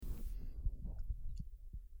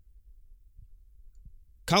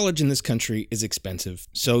College in this country is expensive,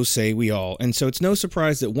 so say we all, and so it's no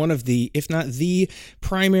surprise that one of the, if not the,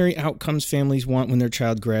 primary outcomes families want when their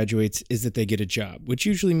child graduates is that they get a job, which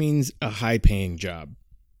usually means a high-paying job.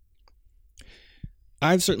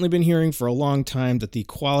 I've certainly been hearing for a long time that the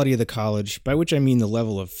quality of the college, by which I mean the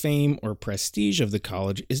level of fame or prestige of the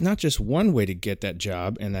college, is not just one way to get that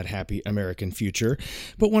job and that happy American future,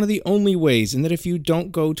 but one of the only ways, and that if you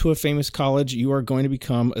don't go to a famous college, you are going to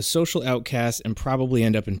become a social outcast and probably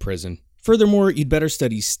end up in prison. Furthermore, you'd better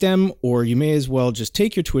study STEM, or you may as well just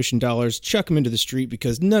take your tuition dollars, chuck them into the street,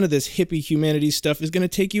 because none of this hippie humanities stuff is going to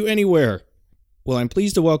take you anywhere. Well, I'm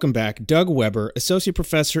pleased to welcome back Doug Weber, Associate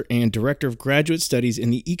Professor and Director of Graduate Studies in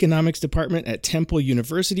the Economics Department at Temple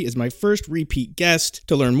University, as my first repeat guest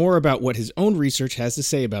to learn more about what his own research has to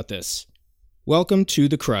say about this. Welcome to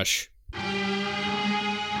The Crush.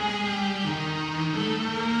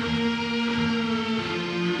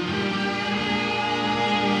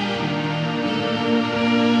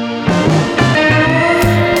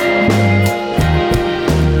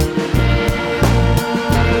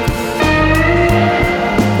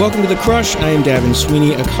 Welcome to The Crush. I am Davin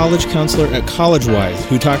Sweeney, a college counselor at CollegeWise,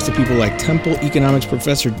 who talks to people like Temple Economics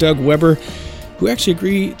Professor Doug Weber, who actually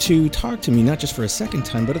agreed to talk to me not just for a second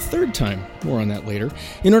time, but a third time, more on that later,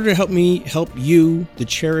 in order to help me help you, the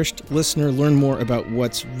cherished listener, learn more about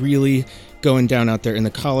what's really going down out there in the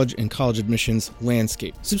college and college admissions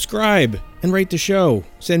landscape. Subscribe and rate the show.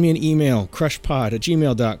 Send me an email,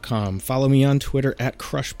 crushpod@gmail.com. Follow me on Twitter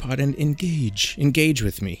 @crushpod and engage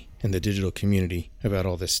with me in the digital community about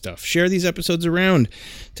all this stuff. Share these episodes around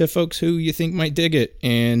to folks who you think might dig it,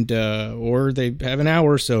 and or they have an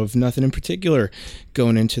hour or so of nothing in particular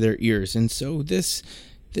going into their ears, and so this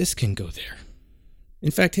can go there.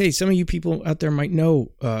 In fact, hey, some of you people out there might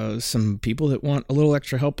know some people that want a little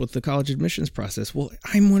extra help with the college admissions process. Well,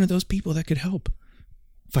 I'm one of those people that could help.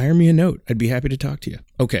 Fire me a note. I'd be happy to talk to you.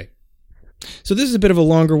 Okay. So this is a bit of a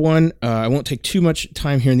longer one. I won't take too much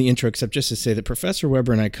time here in the intro, except just to say that Professor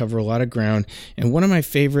Weber and I cover a lot of ground, and one of my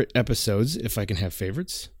favorite episodes, if I can have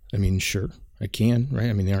favorites, I mean, sure, I can, right?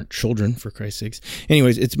 I mean, they aren't children, for Christ's sakes.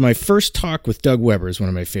 Anyways, it's my first talk with Doug Weber is one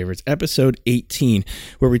of my favorites, episode 18,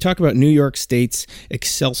 where we talk about New York State's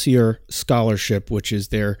Excelsior Scholarship, which is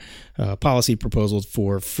their policy proposal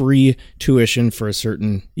for free tuition for a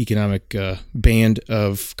certain economic band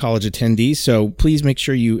of college attendees. So please make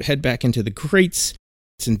sure you head back into the crates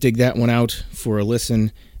and dig that one out for a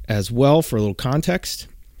listen as well, for a little context.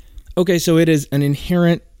 Okay, so it is an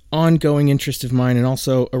inherent ongoing interest of mine, and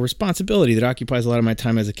also a responsibility that occupies a lot of my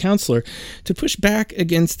time as a counselor, to push back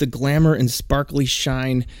against the glamour and sparkly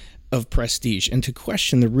shine of prestige, and to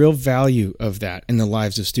question the real value of that in the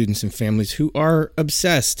lives of students and families who are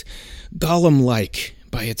obsessed, Gollum-like,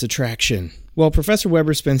 by its attraction. Well, Professor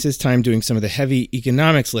Weber spends his time doing some of the heavy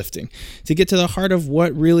economics lifting to get to the heart of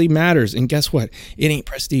what really matters, and guess what? It ain't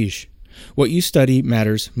prestige. What you study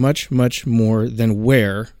matters much, much more than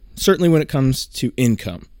where, certainly when it comes to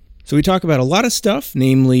income. So we talk about a lot of stuff,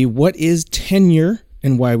 namely what is tenure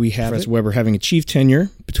and why we have Professor Weber having achieved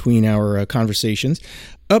tenure between our conversations,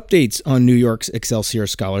 updates on New York's Excelsior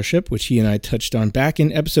Scholarship, which he and I touched on back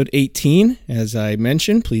in episode 18. As I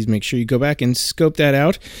mentioned, please make sure you go back and scope that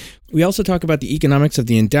out. We also talk about the economics of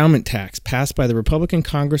the endowment tax passed by the Republican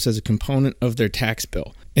Congress as a component of their tax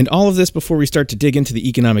bill. And all of this before we start to dig into the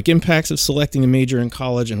economic impacts of selecting a major in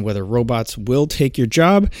college, and whether robots will take your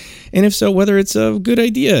job, and if so, whether it's a good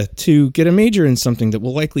idea to get a major in something that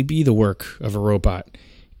will likely be the work of a robot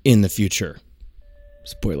in the future.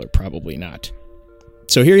 Spoiler, probably not.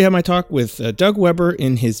 So here you have my talk with Doug Weber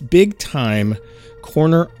in his big-time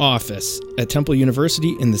corner office at Temple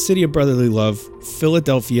University in the city of brotherly love,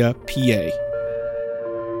 Philadelphia, PA.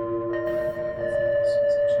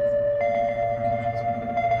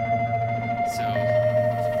 So,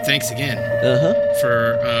 thanks again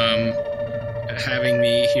for having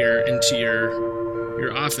me here into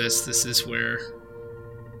your office. This is where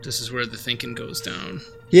the thinking goes down.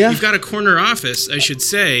 Yeah. You've got a corner office, I should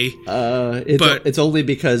say. It's only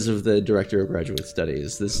because of the director of graduate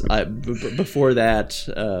studies. Before that,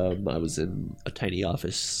 I was in a tiny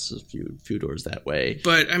office a few doors that way.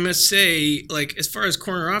 But I must say, like, as far as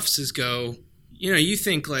corner offices go, you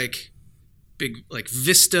think like big, like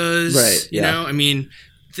vistas, right? You know, I mean,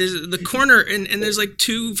 there's the corner, and there's like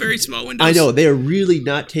two very small windows. I know, they're really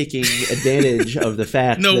not taking advantage of the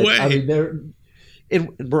fact. No way. I mean,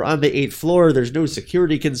 we're on the 8th floor. There's no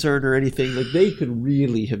security concern or anything. Like, they could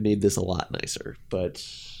really have made this a lot nicer. But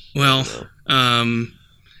I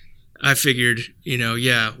figured,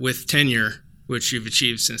 with tenure, which you've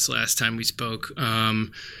achieved since last time we spoke,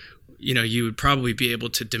 you would probably be able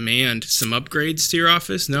to demand some upgrades to your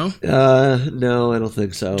office. No? No, I don't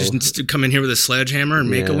think so. Just come in here with a sledgehammer and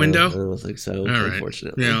make a window? I don't think so. All right.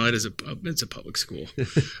 Unfortunately. No, it's a public school.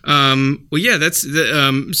 Well, yeah, that's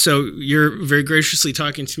the. So you're very graciously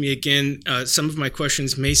talking to me again. Some of my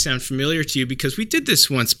questions may sound familiar to you because we did this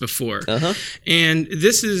once before, and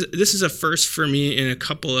this is a first for me in a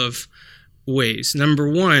couple of ways. Number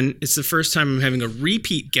one, it's the first time I'm having a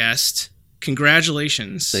repeat guest.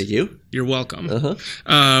 Congratulations. Thank you. You're welcome.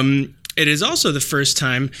 It is also the first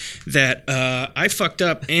time that I fucked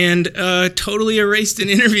up and totally erased an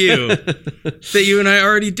interview that you and I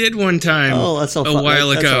already did one time a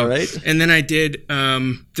while ago. That's all right. And then I did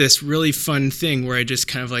this really fun thing where I just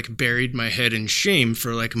kind of like buried my head in shame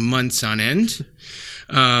for like months on end.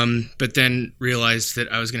 But then realized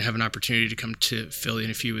that I was going to have an opportunity to come to Philly,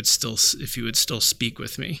 and if you would still speak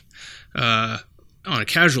with me on a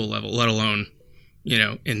casual level, let alone,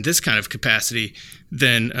 in this kind of capacity,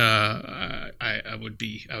 then I would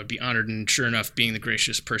be honored, and sure enough, being the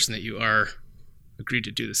gracious person that you are, agreed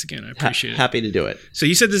to do this again. I appreciate it. Happy to do it. So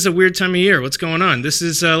you said this is a weird time of year. What's going on? This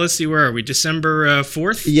is let's see, where are we? December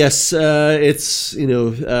 4th? Yes, it's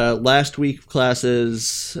last week of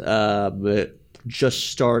classes. Just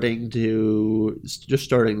starting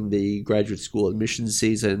the graduate school admissions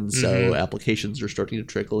season, so applications are starting to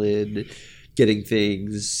trickle in. Getting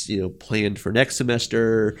things planned for next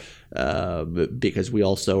semester, because we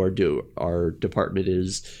also our department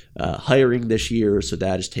is hiring this year, so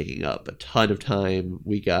that is taking up a ton of time.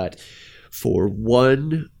 We got for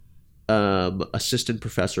one assistant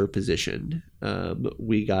professor position,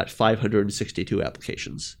 we got 562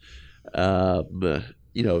 applications.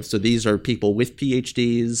 So these are people with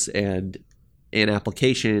PhDs, and an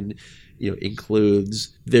application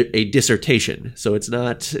includes a dissertation. So it's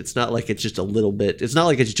not like it's just a little bit. It's not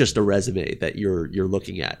like it's just a resume that you're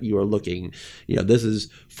looking at. You are looking. This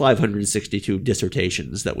is 562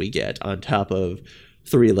 dissertations that we get on top of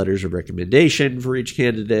 3 letters of recommendation for each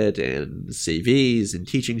candidate, and CVs, and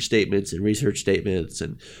teaching statements, and research statements,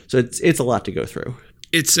 and so it's a lot to go through.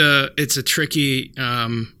 It's a tricky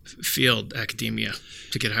field, academia,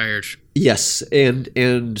 to get hired. Yes, and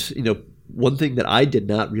one thing that I did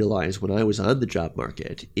not realize when I was on the job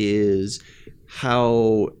market is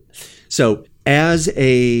how. So as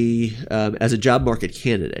a job market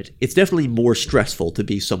candidate, it's definitely more stressful to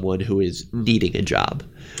be someone who is needing a job,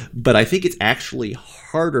 but I think it's actually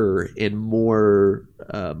harder and more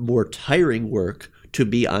tiring work to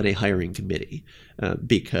be on a hiring committee,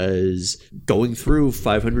 because going through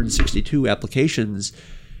 562 applications,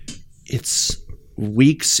 it's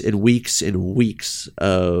weeks and weeks and weeks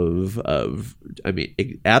of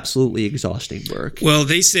absolutely exhausting work. Well,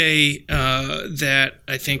 they say that,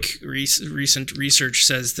 I think recent research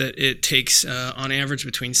says that it takes on average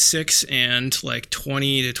between 6 and like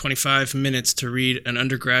 20 to 25 minutes to read an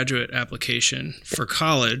undergraduate application for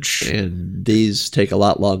college. And these take a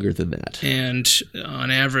lot longer than that. And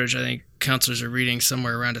on average, I think counselors are reading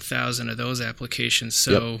somewhere around 1,000 of those applications.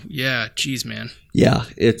 So yeah, geez, man. Yeah,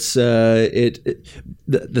 it's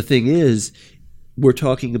the thing is, we're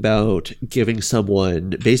talking about giving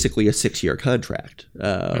someone basically a 6-year contract.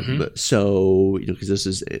 So because this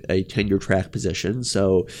is a tenure track position,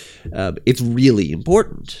 so it's really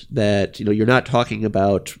important that you're not talking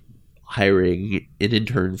about hiring an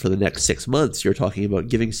intern for the next 6 months. You're talking about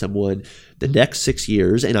giving someone the next 6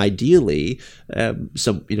 years, and ideally,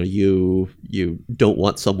 you don't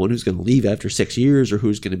want someone who's going to leave after 6 years or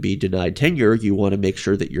who's going to be denied tenure. You want to make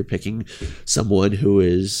sure that you're picking someone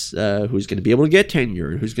who's going to be able to get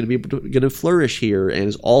tenure, and who's going to be going to flourish here, and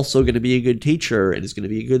is also going to be a good teacher, and is going to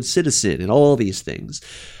be a good citizen, and all these things.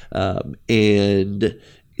 And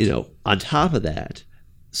on top of that,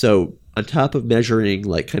 so on top of measuring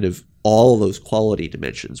like kind of all those quality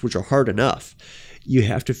dimensions, which are hard enough, you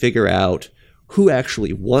have to figure out who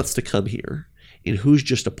actually wants to come here and who's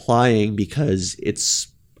just applying because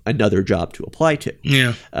it's another job to apply to.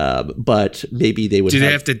 Yeah. But maybe they would. They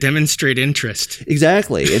have to demonstrate interest?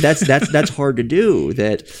 Exactly, and that's hard to do.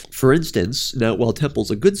 That, for instance, now while Temple's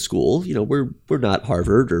a good school, we're not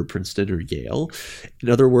Harvard or Princeton or Yale. In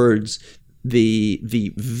other words,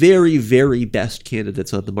 the very, very best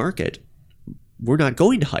candidates on the market, we're not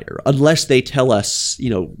going to hire unless they tell us,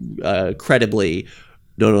 credibly,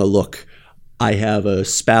 no, look, I have a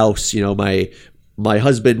spouse, my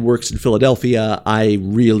husband works in Philadelphia, I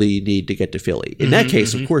really need to get to Philly. In that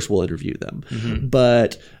case, of course, we'll interview them.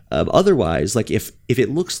 But otherwise, like if it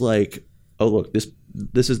looks like, oh, look,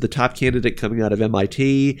 this is the top candidate coming out of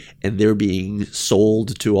MIT, and they're being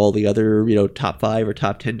sold to all the other, top 5 or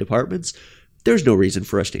top 10 departments, there's no reason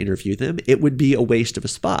for us to interview them. It would be a waste of a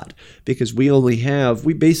spot because we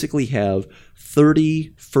basically have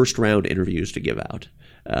 30 first round interviews to give out.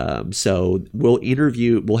 So we'll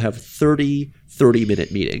have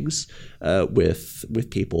 30-minute meetings with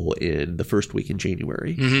people in the first week in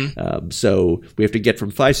January. So we have to get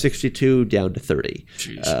from 562 down to 30.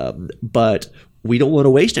 But we don't want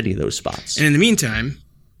to waste any of those spots. And in the meantime,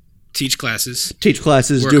 teach classes, do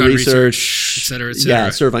research, et cetera, et cetera. Yeah,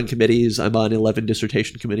 serve on committees. I'm on 11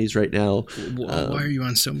 dissertation committees right now. Why are you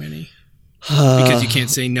on so many? Because you can't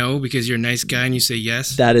say no because you're a nice guy and you say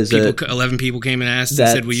yes. 11 people came and asked and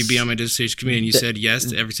said, "Will you be on my dissertation committee?" And you said yes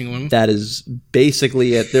to every single one of them. That is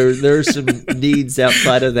basically it. There are some needs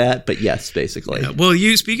outside of that, but yes, basically. Yeah. Well,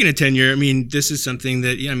 speaking of tenure, I mean, this is something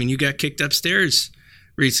that you got kicked upstairs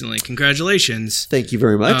recently. Congratulations. Thank you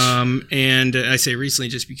very much. And I say recently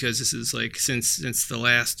just because this is like since the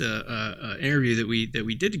last interview that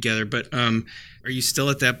we did together. But are you still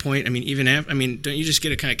at that point? I mean, don't you just get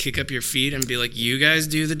to kind of kick up your feet and be like, you guys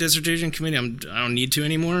do the dissertation committee? I don't need to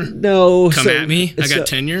anymore. No. Come at me. I got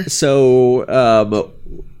tenure. So,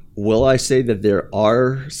 will I say that there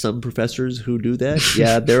are some professors who do that?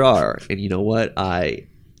 Yeah, there are. And you know what? I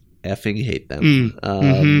effing hate them.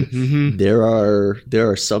 There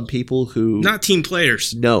are some people who not team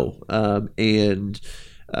players. No, and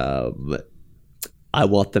I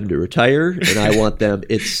want them to retire, and I want them.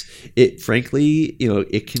 Frankly,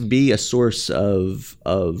 it can be a source of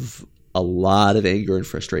a lot of anger and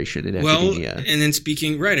frustration in academia. Well, and then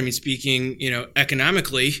speaking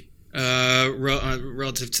economically.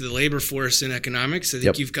 Relative to the labor force in economics, I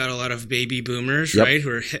think you've got a lot of baby boomers, right,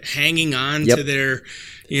 who are hanging on to their,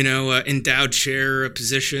 endowed chair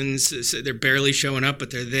positions. So they're barely showing up,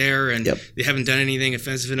 but they're there, and they haven't done anything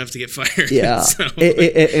offensive enough to get fired. Yeah,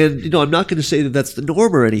 and I'm not going to say that that's the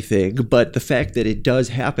norm or anything, but the fact that it does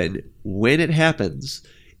happen, when it happens,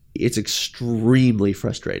 it's extremely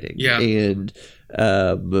frustrating. Yeah, and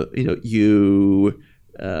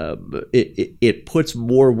it puts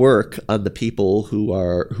more work on the people who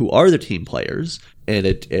are the team players, and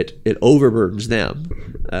it overburdens them,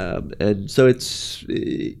 and so it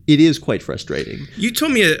is quite frustrating. You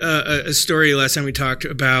told me a story last time we talked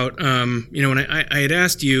about when I had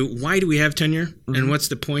asked you, why do we have tenure and what's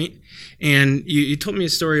the point, and you told me a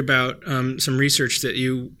story about some research that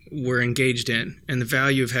you were engaged in and the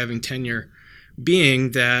value of having tenure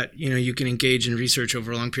being that you can engage in research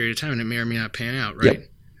over a long period of time and it may or may not pan out, right? Yep.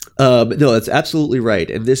 No, that's absolutely right.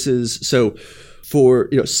 And this is so for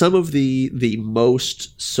some of the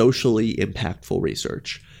most socially impactful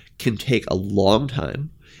research can take a long time,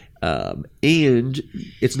 and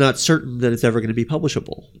it's not certain that it's ever going to be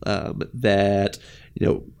publishable.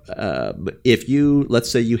 If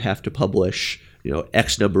let's say you have to publish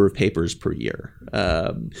X number of papers per year,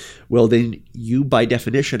 well, then you by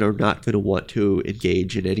definition are not going to want to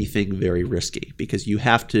engage in anything very risky because you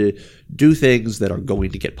have to do things that are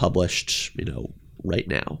going to get published, right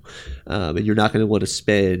now. And you're not going to want to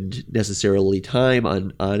spend necessarily time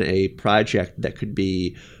on a project that could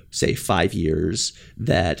be, say, 5 years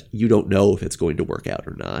that you don't know if it's going to work out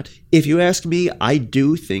or not. If you ask me, I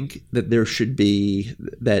do think that there should be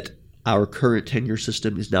that our current tenure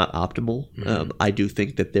system is not optimal. I do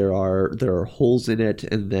think that there are holes in it,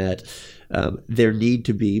 and that there need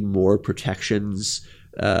to be more protections,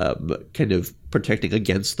 kind of protecting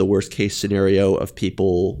against the worst case scenario of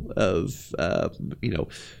people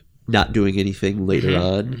not doing anything later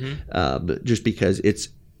on, just because it's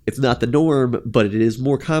not the norm, but it is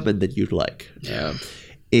more common than you'd like. Yeah.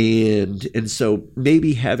 And so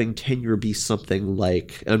maybe having tenure be something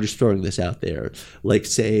like, I'm just throwing this out there, like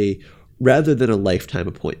say, rather than a lifetime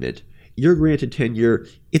appointment, you're granted tenure,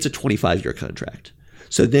 it's a 25-year contract.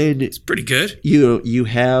 So then it's pretty good. You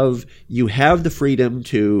have the freedom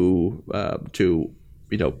to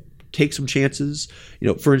take some chances.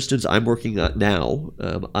 For instance, I'm working on now.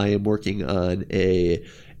 I am working on a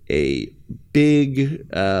big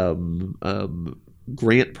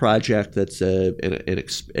grant project that's a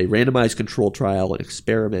randomized control trial, an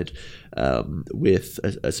experiment with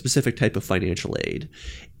a specific type of financial aid,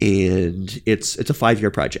 and it's a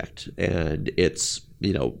 5-year project, and it's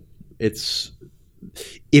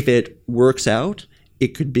if it works out, it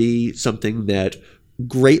could be something that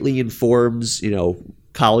greatly informs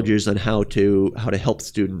colleges on how to help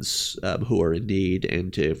students who are in need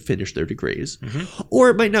and to finish their degrees. Or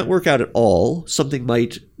it might not work out at all. We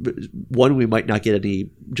might not get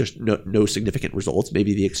no significant results.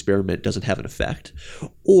 Maybe the experiment doesn't have an effect.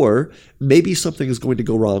 Or maybe something is going to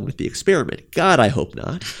go wrong with the experiment. God, I hope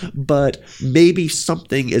not. But maybe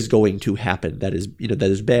something is going to happen that is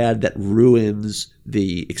bad, that ruins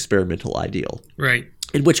the experimental ideal. Right.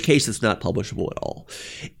 In which case it's not publishable at all.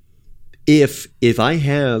 If I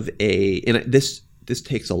have this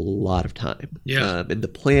takes a lot of time, and the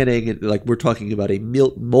planning, like we're talking about a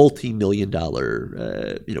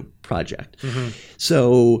multi-million-dollar project.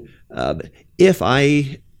 So if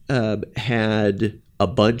I had a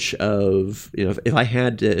bunch of if I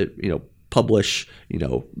had to publish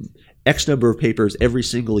X number of papers every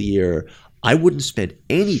single year, I wouldn't spend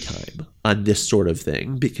any time on this sort of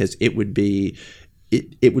thing because it would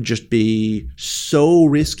just be so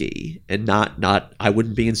risky and I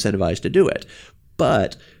wouldn't be incentivized to do it.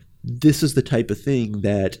 But this is the type of thing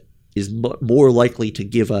that is more likely to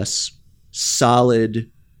give us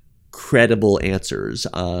solid, credible answers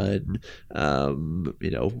on,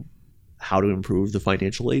 how to improve the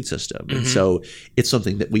financial aid system. And so it's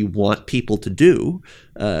something that we want people to do.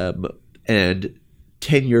 And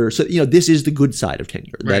tenure, so this is the good side of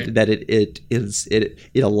tenure, right. that it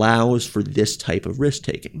allows for this type of risk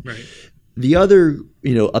taking. Right. The other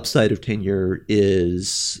upside of tenure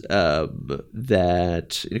is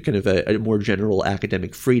that kind of a more general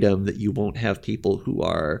academic freedom, that you won't have people who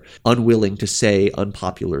are unwilling to say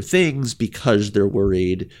unpopular things because they're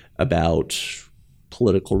worried about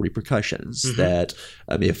political repercussions. That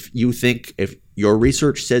if your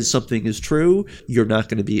research says something is true, you're not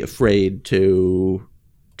going to be afraid to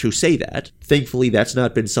say that. Thankfully, that's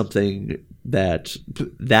not been something that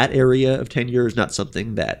area of tenure is not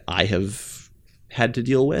something that I have had to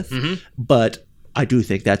deal with. But I do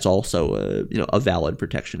think that's also a valid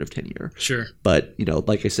protection of tenure. Sure. But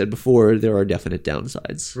like I said before, there are definite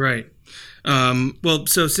downsides. Right. Well,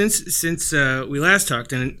 so since we last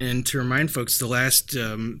talked, and to remind folks, the last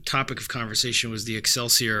topic of conversation was the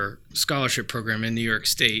Excelsior Scholarship Program in New York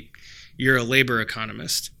State. You're a labor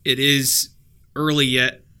economist. It is early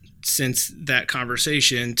yet since that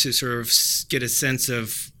conversation to sort of get a sense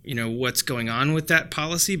of what's going on with that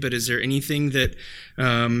policy, but is there anything that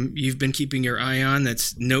you've been keeping your eye on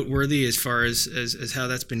that's noteworthy as far as how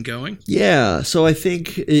that's been going? Yeah, so I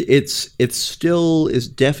think it still is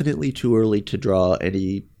definitely too early to draw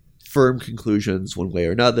any firm conclusions one way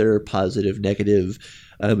or another, positive, negative.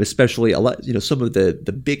 Especially a lot, some of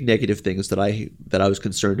the big negative things that I was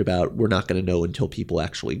concerned about, we're not going to know until people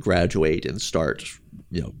actually graduate and start,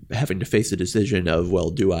 having to face the decision of,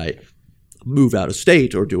 well, do I move out of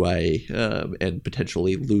state or do I and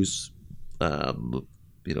potentially lose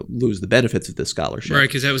the benefits of this scholarship? Right,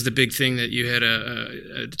 because that was the big thing that you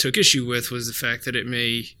had took issue with, was the fact that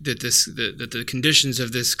that the conditions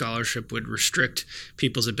of this scholarship would restrict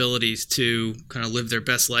people's abilities to kind of live their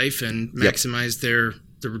best life and maximize the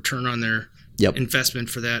return on their investment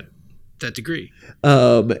for that degree.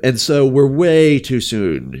 And so we're way too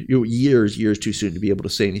soon, years too soon to be able to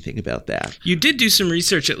say anything about that. You did do some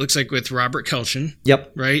research, it looks like, with Robert Kelchen.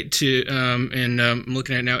 Yep. Right? I'm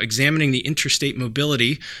looking at now, examining the interstate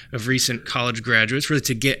mobility of recent college graduates, really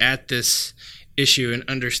to get at this issue and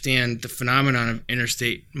understand the phenomenon of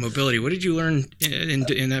interstate mobility. What did you learn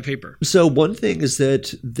in that paper? So one thing is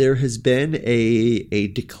that there has been a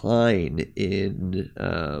decline in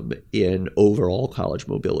overall college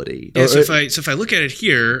mobility. Yeah, so if I look at it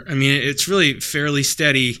here, I mean, it's really fairly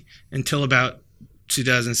steady until about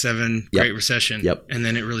 2007 Great Recession, and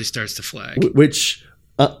then it really starts to flag. Which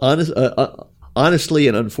honestly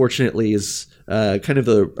and unfortunately is kind of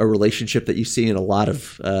a relationship that you see in a lot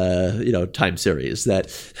of time series, that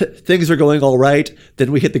things are going all right,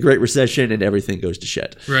 then we hit the Great Recession and everything goes to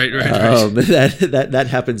shit. Right. That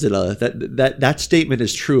happens in that statement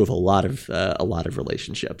is true of a lot of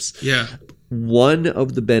relationships. Yeah. One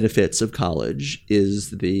of the benefits of college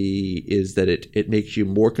is that it makes you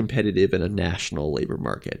more competitive in a national labor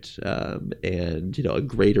market, and a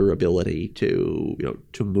greater ability to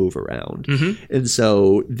move around. And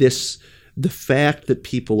so the fact that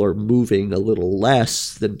people are moving a little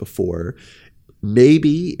less than before,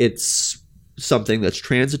 maybe it's something that's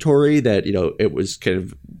transitory, that it was kind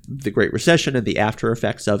of the Great Recession and the after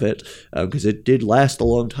effects of it, because it did last a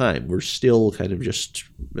long time. We're still kind of just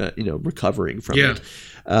recovering from it.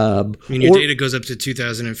 Your data goes up to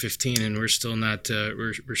 2015, and we're still not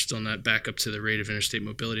back up to the rate of interstate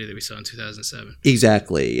mobility that we saw in 2007.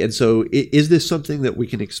 Exactly. And so is this something that we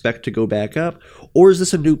can expect to go back up, or is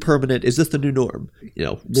this a new permanent? Is this the new norm?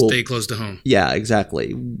 Stay close to home. Yeah,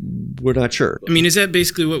 exactly. We're not sure. Is that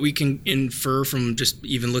basically what we can infer from just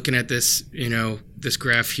even looking at this, this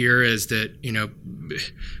graph here, is that,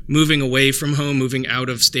 moving away from home, moving out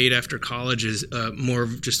of state after college is more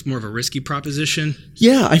of a risky proposition?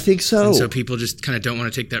 Yeah, I think so. And so people just kind of don't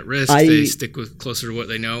want to take that risk. They stick with closer to what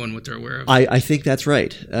they know and what they're aware of. I think that's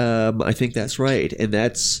right. I think that's right. And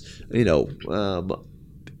that's,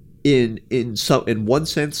 in one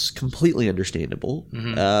sense, completely understandable.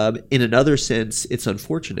 Mm-hmm. In another sense, it's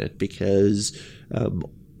unfortunate because,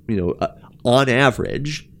 on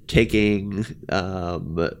average, taking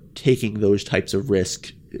those types of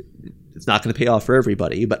risk, it's not going to pay off for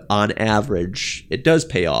everybody, but on average, it does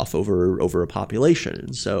pay off over a population.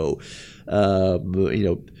 And so,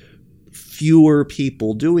 fewer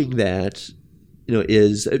people doing that,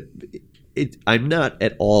 is. I'm not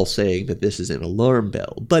at all saying that this is an alarm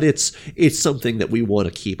bell, but it's something that we want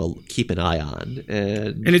to keep an eye on.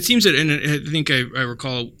 And it seems that, and I think I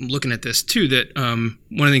recall looking at this too, that one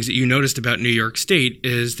of the things that you noticed about New York State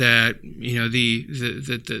is that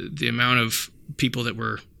the amount of people that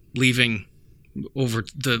were leaving over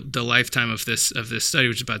the lifetime of this study,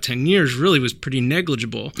 which is about 10 years, really was pretty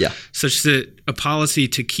negligible. Yeah. Such that a policy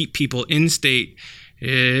to keep people in state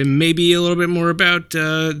may be a little bit more about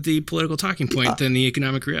the political talking point than the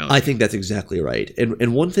economic reality. I think that's exactly right.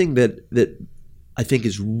 And one thing that I think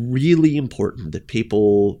is really important that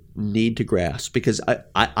people need to grasp, because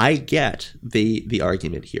I get the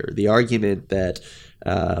argument here, the argument that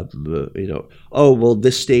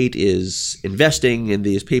this state is investing in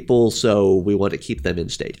these people, so we want to keep them in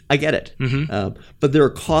state. I get it. Mm-hmm. But there are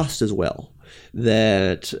costs as well.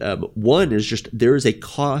 That one is just there is a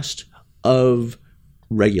cost of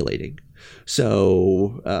regulating.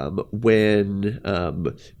 So when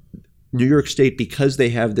New York State, because they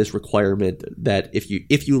have this requirement that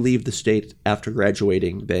if you leave the state after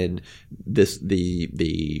graduating, then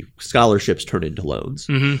the scholarships turn into loans.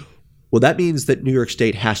 Mm-hmm. Well, that means that New York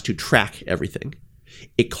State has to track everything.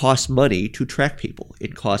 It costs money to track people.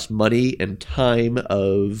 It costs money and time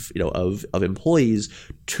of employees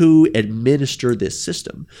to administer this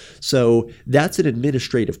system. So that's an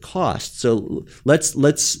administrative cost. So let's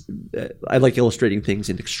I like illustrating things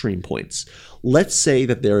in extreme points. Let's say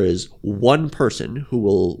that there is one person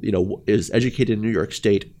who is educated in New York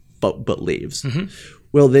State but leaves. Mm-hmm.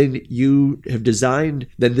 Well, then you have designed,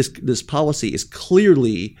 then this policy is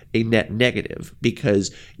clearly a net negative,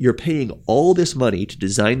 because you're paying all this money to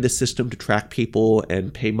design the system to track people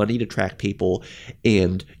and pay money to track people,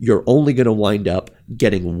 and you're only going to wind up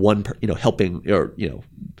getting helping or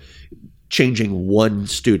changing one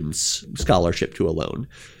student's scholarship to a loan.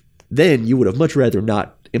 Then you would have much rather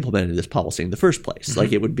not implemented this policy in the first place. Mm-hmm.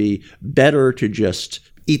 Like, it would be better to just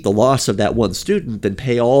eat the loss of that one student than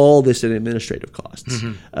pay all this in administrative costs.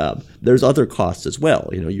 Mm-hmm. There's other costs as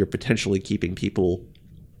well. You're potentially keeping people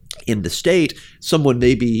in the state. Someone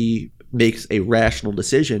maybe makes a rational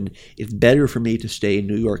decision. It's better for me to stay in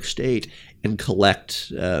New York State and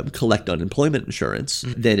collect unemployment insurance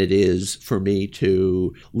than it is for me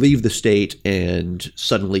to leave the state and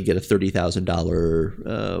suddenly get a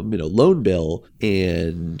 $30,000 loan bill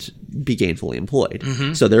and be gainfully employed.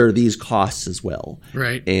 Mm-hmm. So there are these costs as well.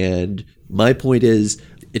 Right. And my point is,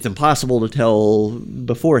 it's impossible to tell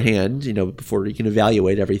beforehand, before you can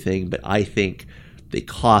evaluate everything. But I think the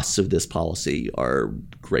costs of this policy are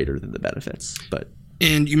greater than the benefits.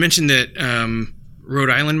 And you mentioned that Rhode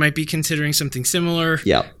Island might be considering something similar.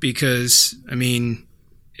 Yeah. Because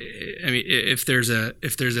if there's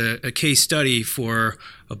a case study for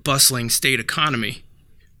a bustling state economy.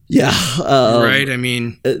 Yeah. Right.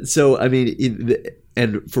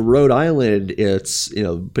 And for Rhode Island, it's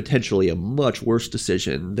potentially a much worse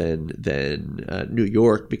decision than New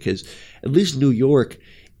York, because at least New York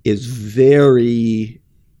is very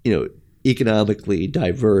economically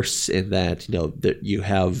diverse in that that you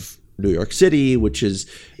have New York City, which is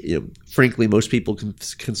frankly most people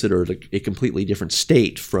consider it a completely different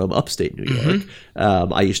state from upstate New York.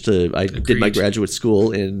 Mm-hmm. I did my graduate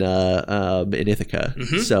school in Ithaca,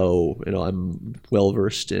 mm-hmm. so I'm well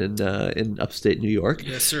versed in upstate New York.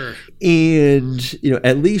 Yes, sir. And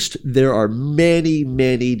at least there are many,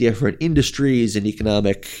 many different industries and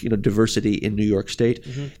economic diversity in New York State.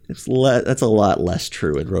 Mm-hmm. That's a lot less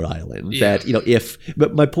true in Rhode Island. Yeah.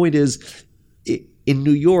 But my point is, in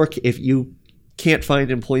New York, if you can't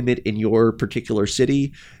find employment in your particular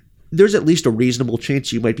city, there's at least a reasonable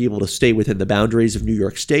chance you might be able to stay within the boundaries of New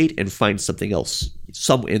York State and find something else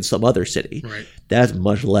in some other city. Right. That's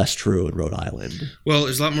much less true in Rhode Island. Well,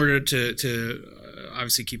 there's a lot more to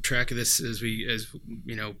obviously keep track of this as we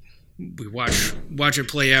watch it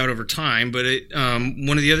play out over time. But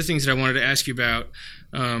one of the other things that I wanted to ask you about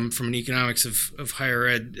from an economics of higher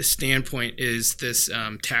ed standpoint is this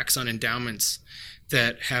tax on endowments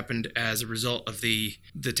that happened as a result of the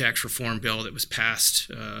tax reform bill that was passed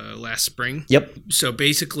last spring. Yep. So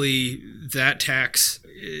basically, that tax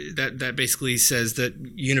that basically says that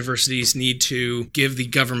universities need to give the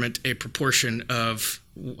government a proportion of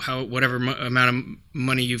whatever amount of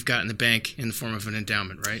money you've got in the bank in the form of an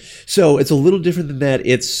endowment, right? So it's a little different than that.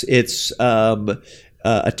 It's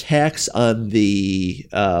a tax on the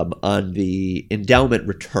endowment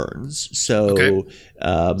returns. So, okay.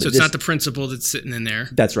 So it's not the principal that's sitting in there.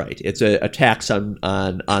 That's right. It's a tax on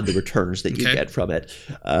the returns that you get from it.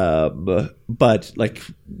 But like,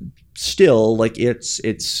 still, like it's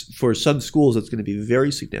for some schools, it's going to be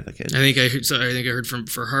very significant. I think I heard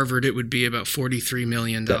for Harvard, it would be about $43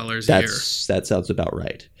 million a year. That sounds about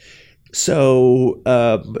right. So,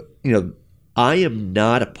 I am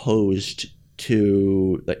not opposed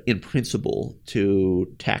to, in principle,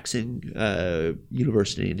 to taxing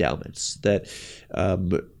university endowments. That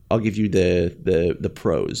I'll give you the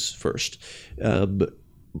pros first.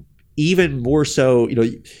 Even more so,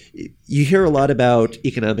 you hear a lot about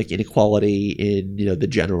economic inequality in the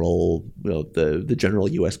general the general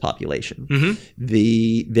U.S. population.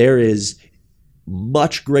 Mm-hmm. There is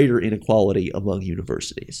much greater inequality among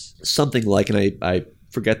universities. Something like, and I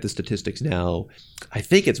forget the statistics now, I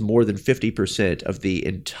think it's more than 50% of the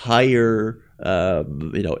entire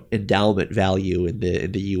endowment value in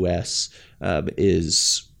the U.S.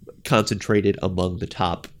 Is concentrated among the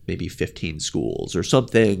top maybe 15 schools or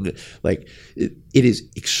something. Like it is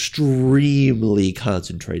extremely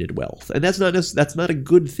concentrated wealth, and that's not a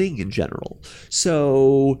good thing in general.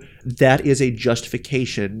 So that is a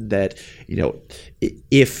justification that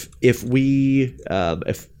if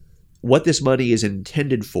what this money is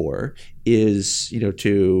intended for is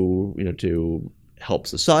to help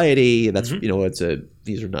society, and that's mm-hmm.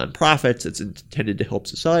 These are nonprofits. It's intended to help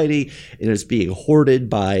society, and it's being hoarded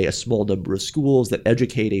by a small number of schools that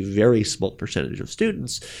educate a very small percentage of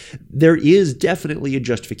students. There is definitely a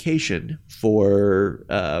justification for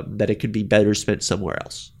that it could be better spent somewhere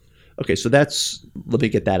else. Okay, so let me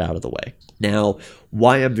get that out of the way. Now,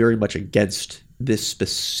 why I'm very much against this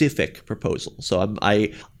specific proposal. So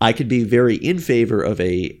I could be very in favor of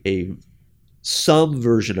some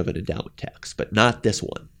version of an endowment tax, but not this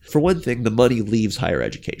one. For one thing, the money leaves higher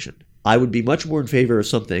education. I would be much more in favor of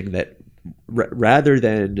something that, rather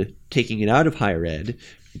than taking it out of higher ed,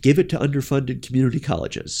 give it to underfunded community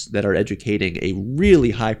colleges that are educating a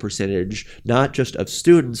really high percentage, not just of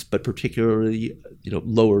students, but particularly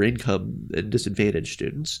lower income and disadvantaged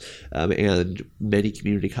students. And many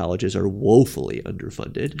community colleges are woefully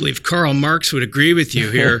underfunded. I believe Karl Marx would agree with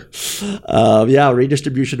you here. Yeah,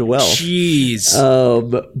 redistribution of wealth. Jeez.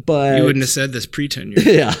 But you wouldn't have said this pre-tenure.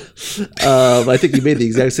 Yeah. I think you made the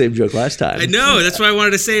exact same joke last time. I know. That's why I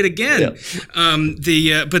wanted to say it again.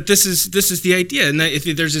 Yeah. But this is the idea. And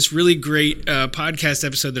there's this really great podcast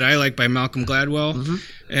episode that I like by Malcolm Gladwell. Mm-hmm.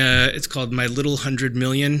 It's called My Little 100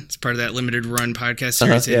 Million. It's part of that limited run podcast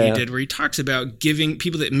series that he did, where he talks about giving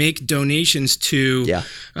people that make donations to,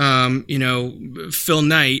 Phil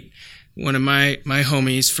Knight, one of my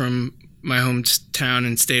homies from my hometown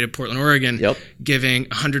and state of Portland, Oregon, giving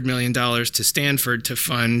 $100 million to Stanford to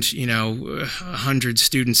fund, 100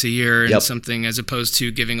 students a year and something, as opposed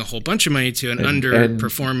to giving a whole bunch of money to an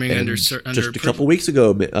underperforming, just a couple weeks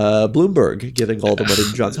ago, Bloomberg giving all the money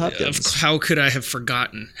to Johns Hopkins. How could I have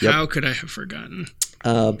forgotten? How could I have forgotten?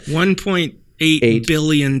 $1.8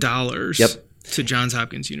 billion to Johns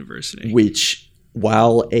Hopkins University. Which,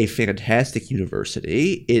 while a fantastic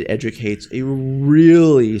university, it educates a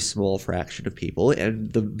really small fraction of people,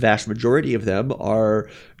 and the vast majority of them are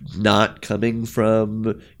not coming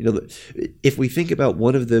from, if we think about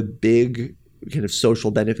one of the big kind of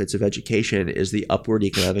social benefits of education is the upward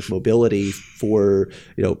economic mobility for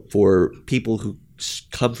people who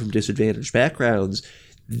come from disadvantaged backgrounds,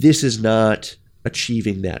 this is not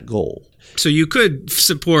achieving that goal. So you could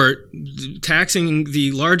support taxing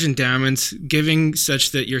the large endowments, giving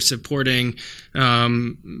such that you're supporting,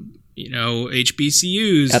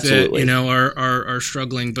 HBCUs Absolutely. that are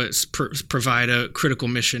struggling, but provide a critical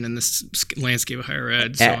mission in this landscape of higher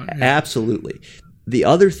ed. So Absolutely. The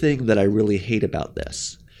other thing that I really hate about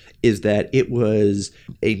this is that it was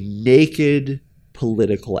a naked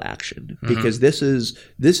political action, because this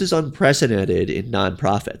is unprecedented in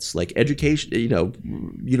nonprofits like education.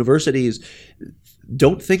 Universities,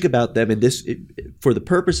 don't think about them in this for the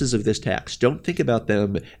purposes of this tax. Don't think about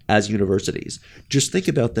them as universities. Just think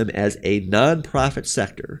about them as a nonprofit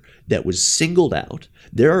sector that was singled out.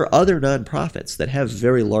 There are other nonprofits that have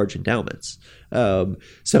very large endowments.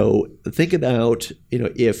 So think about,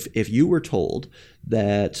 if you were told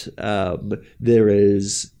that there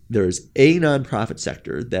is a nonprofit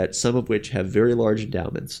sector, that some of which have very large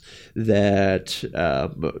endowments, that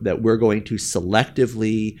we're going to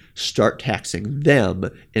selectively start taxing them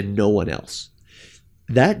and no one else.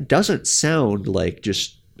 That doesn't sound like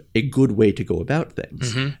just a good way to go about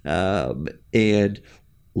things. And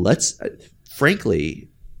frankly,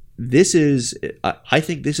 I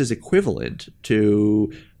think this is equivalent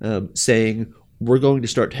to saying we're going to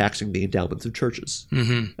start taxing the endowments of churches.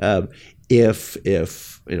 If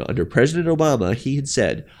under President Obama, he had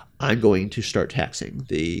said, I'm going to start taxing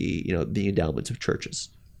the endowments of churches,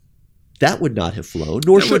 that would not have flown.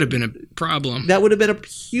 That would have been a problem. That would have been a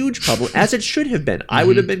huge problem, as it should have been. I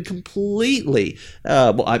would have been completely.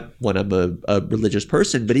 I'm a religious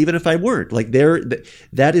person, but even if I weren't,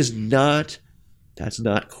 that's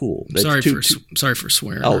not cool. Sorry for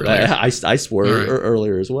swearing. Oh, I swore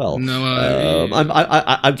earlier as well. No,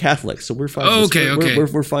 I'm Catholic, so we're fine. Okay.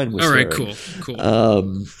 We're fine with all swearing. right,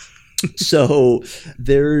 cool. So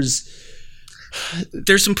there's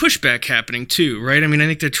some pushback happening too, right? I mean, I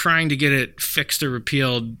think they're trying to get it fixed or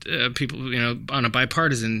repealed, people, on a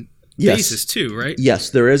bipartisan basis too, right? Yes,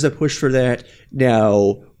 there is a push for that.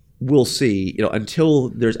 Now, we'll see, until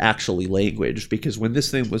there's actually language, because when this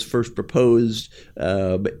thing was first proposed,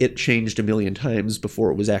 it changed a million times before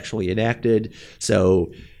it was actually enacted.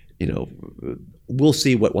 So, we'll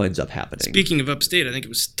see what winds up happening. Speaking of upstate, I think it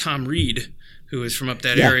was Tom Reed, who was from up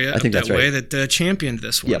that area, that championed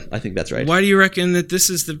this one. Yeah, I think that's right. Why do you reckon that this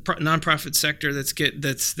is the nonprofit sector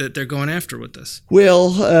that they're going after with this?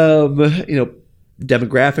 Well,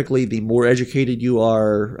 demographically, the more educated you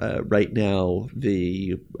are right now,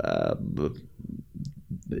 we've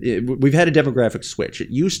had a demographic switch. It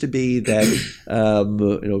used to be that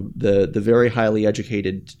the very highly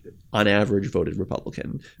educated, on average, voted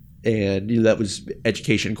Republican, and that was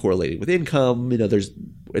education correlated with income.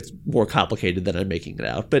 It's more complicated than I'm making it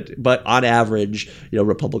out, but on average,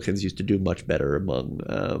 Republicans used to do much better among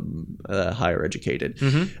higher educated.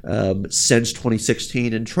 Since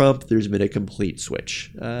 2016 and Trump, there's been a complete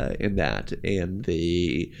switch in that, and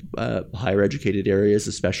the higher educated areas,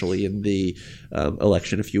 especially in the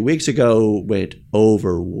election a few weeks ago, went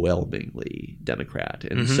overwhelmingly Democrat.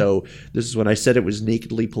 And so this is when I said it was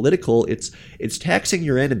nakedly political. It's taxing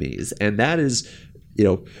your enemies, and that is,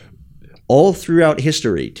 all throughout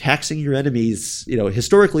history, taxing your enemies,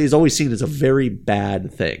 historically is always seen as a very bad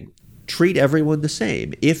thing. Treat everyone the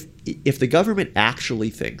same. If the government actually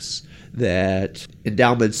thinks that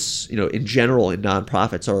endowments, in general, in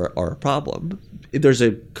nonprofits are a problem, if there's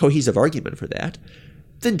a cohesive argument for that,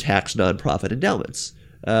 then tax nonprofit endowments.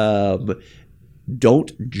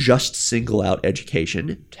 Don't just single out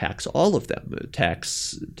education. Tax all of them.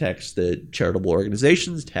 Tax the charitable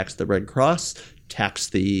organizations. Tax the Red Cross. Tax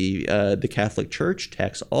the Catholic Church.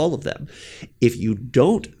 Tax all of them. If you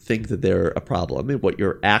don't think that they're a problem, and what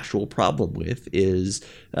your actual problem with is,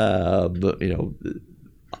 on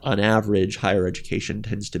average, higher education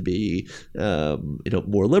tends to be,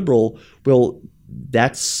 more liberal. Well,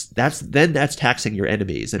 that's taxing your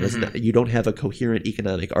enemies, and you don't have a coherent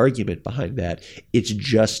economic argument behind that. It's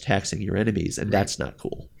just taxing your enemies, and that's not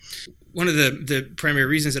cool. One of the primary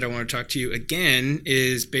reasons that I want to talk to you again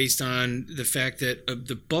is based on the fact that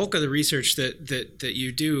the bulk of the research that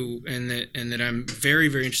you do and that I'm very,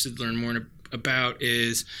 very interested to learn more about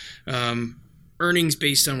is earnings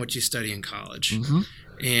based on what you study in college,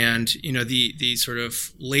 and the sort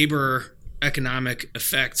of labor economic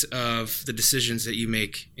effects of the decisions that you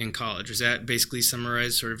make in college. Does that basically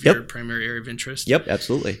summarize sort of your primary area of interest? Yep,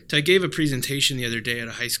 absolutely. So I gave a presentation the other day at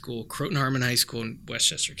a high school, Croton Harmon High School in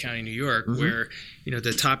Westchester County, New York, where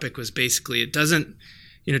the topic was basically it doesn't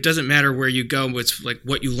matter where you go, it's like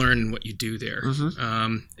what you learn and what you do there.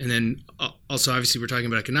 And then also obviously we're talking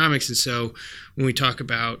about economics, and so when we talk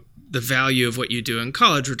about the value of what you do in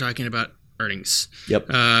college, we're talking about earnings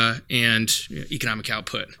and economic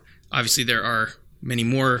output. Obviously, there are many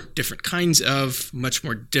more different kinds of much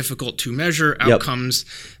more difficult to measure outcomes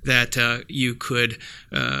that you could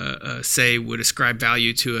say would ascribe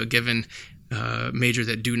value to a given major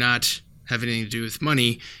that do not have anything to do with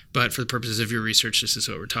money. But for the purposes of your research, this is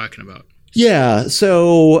what we're talking about. Yeah.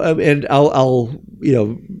 So, and I'll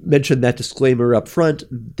mention that disclaimer up front.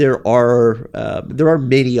 There are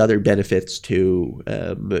many other benefits to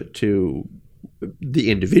the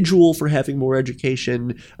individual for having more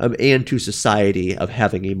education, and to society of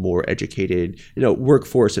having a more educated,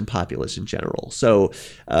 workforce and populace in general. So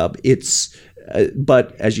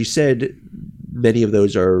but as you said, many of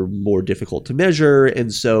those are more difficult to measure,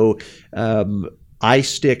 and so I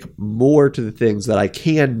stick more to the things that I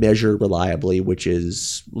can measure reliably, which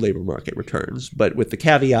is labor market returns, but with the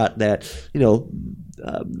caveat that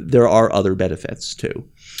there are other benefits too.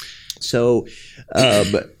 So.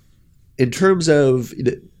 In terms of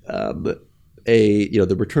the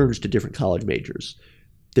returns to different college majors,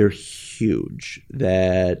 they're huge.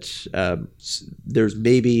 That there's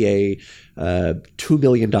maybe a $2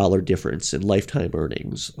 million difference in lifetime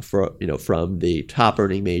earnings from the top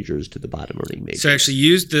earning majors to the bottom earning majors. So I actually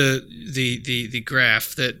used the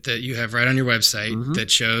graph that you have right on your website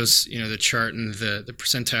that shows the chart and the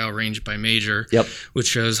percentile range by major. Yep. Which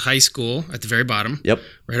shows high school at the very bottom. Yep.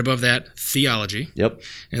 Right above that, theology. Yep.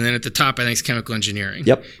 And then at the top, I think it's chemical engineering.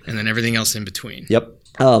 Yep. And then everything else in between. Yep.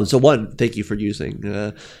 So one, thank you for using.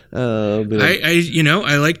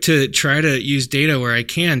 I like to try to use data where I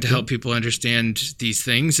can to help people understand these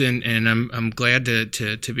things, and I'm glad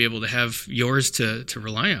to be able to have yours to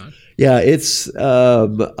rely on. Yeah, it's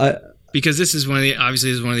because this is one of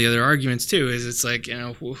the other arguments too. Is it's like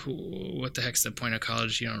what the heck's the point of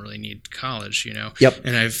college? You don't really need college, Yep.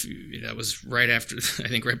 And that was right after, I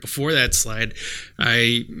think right before that slide,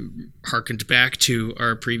 I hearkened back to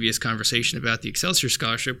our previous conversation about the Excelsior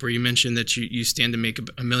Scholarship, where you mentioned that you stand to make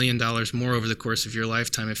 $1 million more over the course of your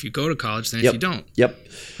lifetime if you go to college than if you don't. Yep.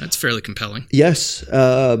 That's fairly compelling. Yes.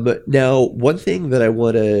 Now, one thing that I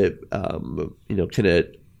want to kind of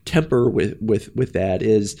temper with that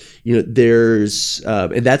is there's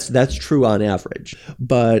and that's true on average,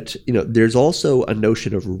 but there's also a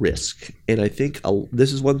notion of risk, and I think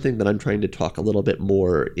this is one thing that I'm trying to talk a little bit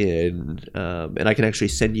more in, and I can actually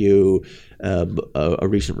send you a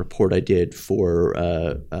recent report I did for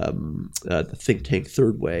the think tank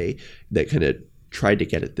Third Way that kind of tried to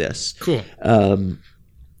get at this. Cool.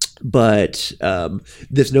 But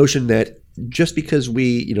this notion that just because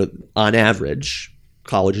we on average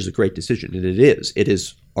college is a great decision, and it is. It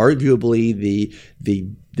is arguably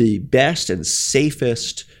the best and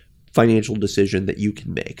safest financial decision that you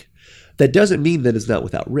can make. That doesn't mean that it's not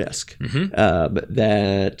without risk.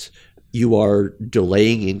 That you are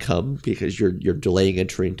delaying income because you're delaying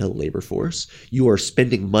entry into the labor force. You are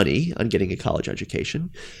spending money on getting a college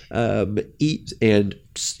education, and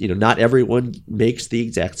not everyone makes the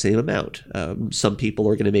exact same amount. Some people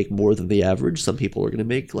are going to make more than the average. Some people are going to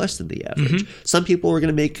make less than the average. Some people are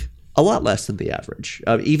going to make a lot less than the average,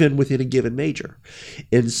 even within a given major.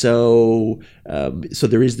 And so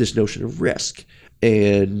there is this notion of risk.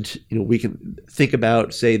 And we can think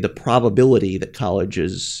about, say, the probability that college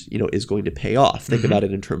is going to pay off. Think about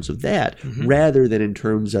it in terms of that, rather than in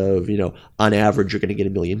terms of on average you're going to get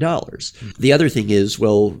 $1 million. The other thing is,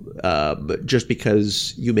 just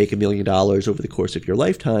because you make $1 million over the course of your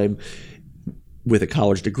lifetime with a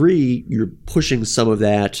college degree, you're pushing some of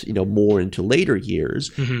that more into later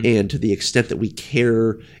years. And to the extent that we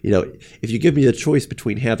care, if you give me the choice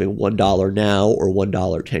between having $1 now or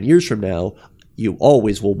 $1 10 years from now, you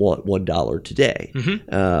always will want $1 today.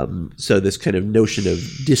 So this kind of notion of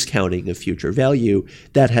discounting of future value,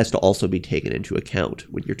 that has to also be taken into account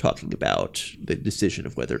when you're talking about the decision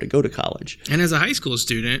of whether to go to college. And as a high school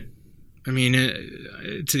student, I mean,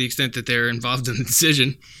 to the extent that they're involved in the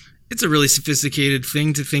decision, it's a really sophisticated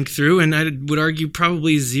thing to think through, and I would argue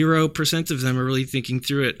probably 0% of them are really thinking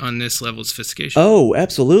through it on this level of sophistication. Oh,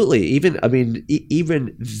 absolutely. Even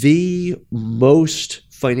the most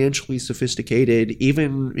financially sophisticated,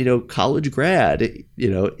 even college grad,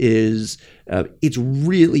 is it's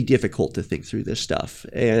really difficult to think through this stuff,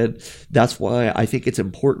 and that's why I think it's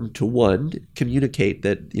important to, one, communicate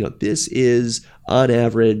that this is on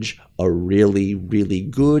average a really, really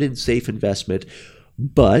good and safe investment,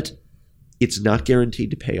 but it's not guaranteed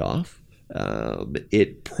to pay off.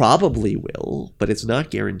 It probably will, but it's not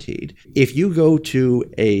guaranteed. If you go to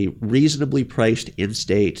a reasonably priced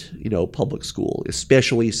in-state, public school,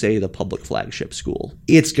 especially say the public flagship school,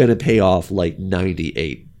 it's going to pay off like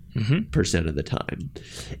 98% of the time.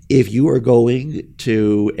 If you are going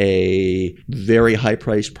to a very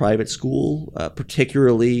high-priced private school,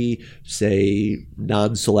 particularly say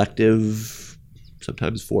non-selective,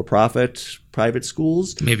 sometimes for-profit private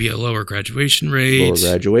schools, maybe a lower graduation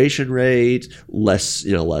rate,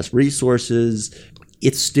 less resources,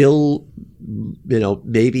 it's still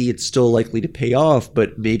maybe it's still likely to pay off,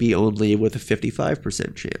 but maybe only with a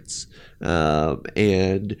 55% chance.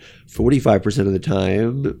 And 45% of the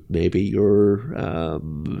time, maybe you're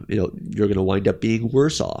going to wind up being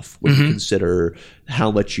worse off when you consider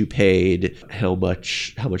how much you paid, how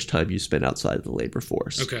much time you spent outside of the labor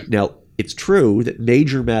force. Okay. Now, it's true that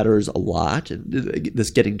major matters a lot, and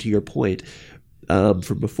this getting to your point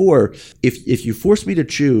from before. If you force me to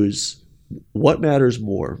choose, what matters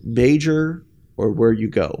more, major or where you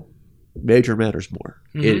go? Major matters more.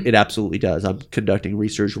 It absolutely does. I'm conducting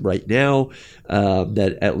research right now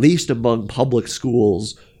that at least among public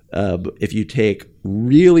schools, if you take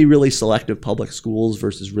really, really selective public schools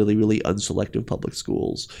versus really, really unselective public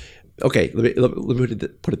schools. Okay, let me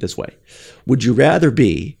put it this way. Would you rather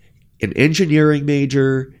be an engineering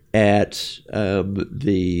major at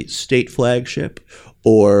the state flagship,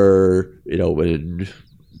 or an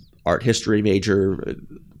art history major?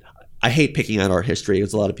 I hate picking on art history,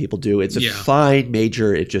 as a lot of people do. It's a fine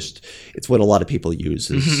major. It's what a lot of people use.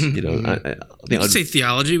 Is Let's say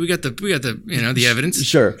theology. We got the the evidence.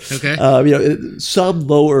 Sure. Okay. Some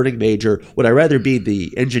low earning major. Would I rather be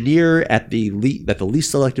the engineer at the least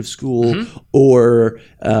selective school, or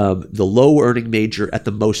the low earning major at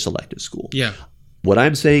the most selective school? Yeah. What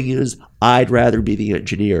I'm saying is, I'd rather be the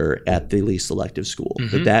engineer at the least selective school.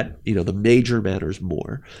 That the major matters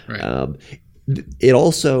more. Right. It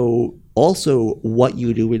also what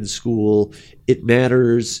you do in school, it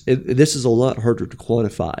matters. And this is a lot harder to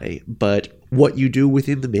quantify, but what you do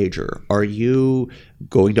within the major. Are you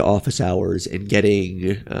going to office hours and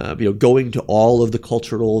getting, going to all of the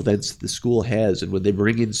cultural events the school has, and when they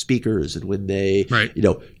bring in speakers, and when they,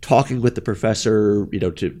 talking with the professor,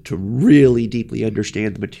 to really deeply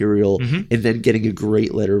understand the material, and then getting a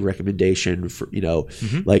great letter of recommendation for,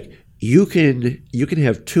 like. You can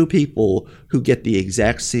have two people who get the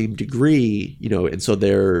exact same degree, and so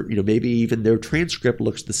their, maybe even their transcript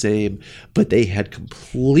looks the same, but they had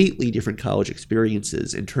completely different college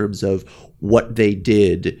experiences in terms of what they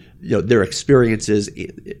did, their experiences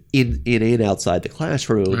in and outside the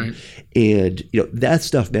classroom. Right. And, that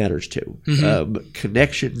stuff matters too.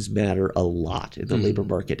 Connections matter a lot in the labor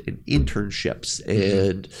market, and internships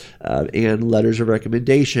and letters of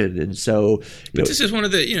recommendation. And so, but this is one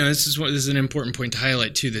of the, this is an important point to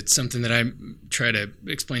highlight too. That's something that I try to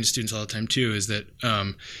explain to students all the time too, is that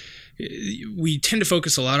we tend to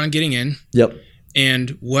focus a lot on getting in. Yep.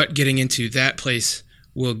 And what getting into that place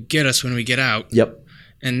will get us when we get out. Yep.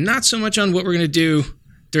 And not so much on what we're going to do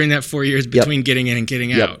during that 4 years between getting in and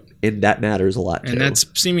getting out. And that matters a lot too. And that's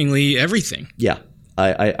seemingly everything. Yeah.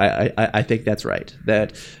 I think that's right.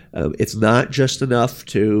 That it's not just enough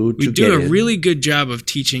to we get do a in. really good job of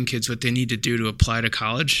teaching kids what they need to do to apply to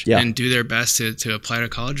college and do their best to apply to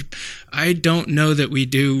college. I don't know that we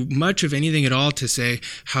do much of anything at all to say,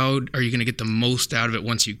 how are you going to get the most out of it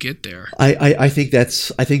once you get there? I think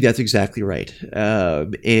that's exactly right.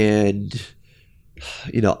 And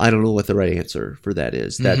I don't know what the right answer for that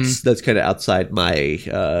is. That's kind of outside my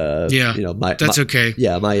okay.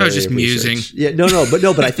 Yeah, my I was just musing. Yeah,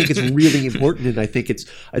 but I think it's really important, and I think it's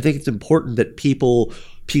important that people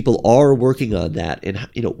are working on that. And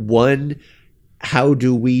one, how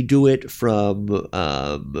do we do it from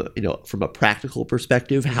a practical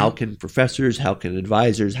perspective? How can professors, how can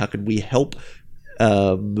advisors, how can we help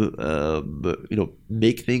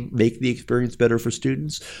make the experience better for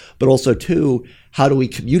students, but also two, how do we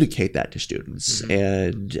communicate that to students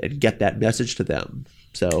and get that message to them?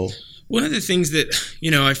 So one of the things that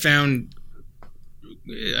I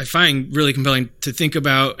find really compelling to think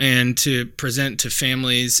about and to present to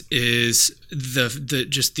families is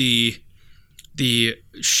the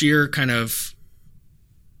sheer kind of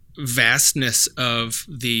vastness of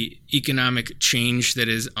the economic change that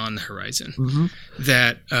is on the horizon.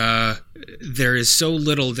 That there is so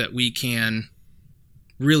little that we can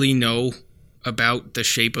really know about the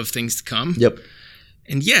shape of things to come. Yep.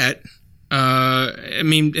 And yet,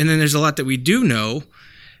 and then there's a lot that we do know,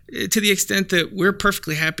 to the extent that we're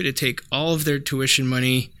perfectly happy to take all of their tuition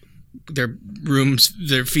money, their rooms,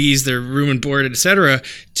 their fees, their room and board, etc.,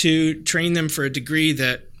 to train them for a degree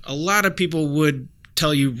that a lot of people would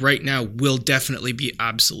tell you right now will definitely be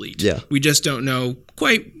obsolete. Yeah. We just don't know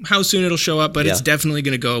quite how soon it'll show up, but it's definitely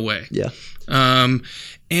going to go away. Yeah. And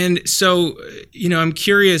so, I'm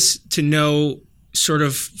curious to know, sort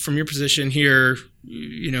of from your position here,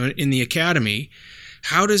 in the academy,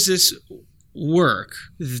 how does this work?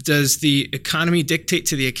 Does the economy dictate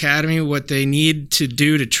to the academy what they need to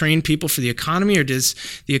do to train people for the economy, or does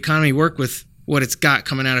the economy work with what it's got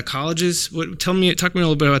coming out of colleges? Talk me a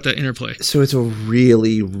little bit about that interplay. So it's a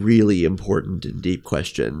really, really important and deep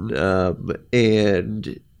question.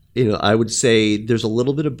 And, I would say there's a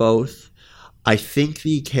little bit of both. I think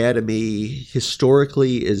the academy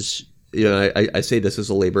historically is, I say this as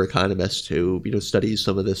a labor economist who, studies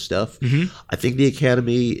some of this stuff. Mm-hmm. I think the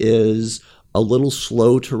academy is a little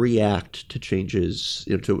slow to react to changes,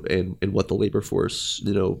 and what the labor force,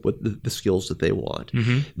 what the skills that they want.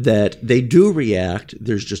 Mm-hmm. That they do react.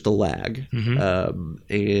 There's just a lag, mm-hmm.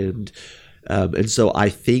 And so I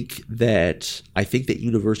think that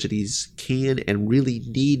universities can and really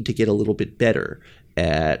need to get a little bit better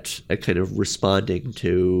at kind of responding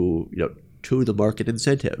to the market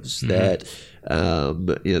incentives. Mm-hmm. That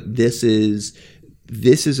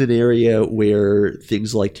this is an area where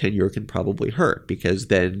things like tenure can probably hurt, because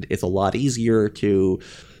then it's a lot easier to,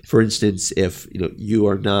 for instance, if you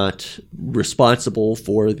are not responsible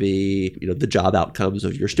for the job outcomes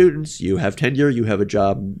of your students, you have tenure, you have a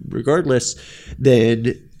job regardless,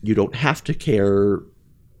 then you don't have to care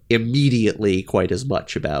immediately quite as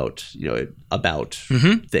much about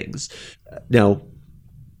mm-hmm. things. Now,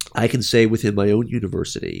 I can say within my own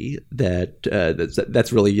university that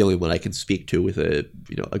that's really the only one I can speak to with a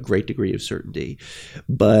great degree of certainty.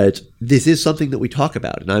 But this is something that we talk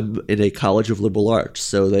about, and I'm in a college of liberal arts,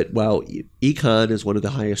 so that while econ is one of the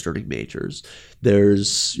highest earning majors,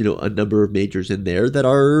 there's a number of majors in there that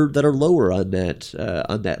are lower on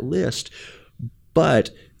that list, but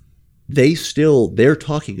they're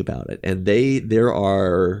talking about it, and there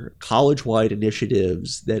are college-wide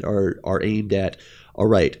initiatives that are aimed at, all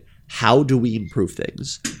right, how do we improve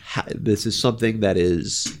things? This is something that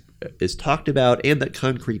is talked about, and that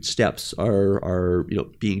concrete steps are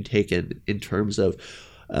being taken in terms of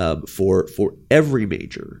for every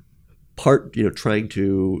major part, trying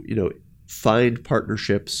to find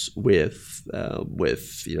partnerships with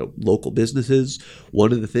local businesses.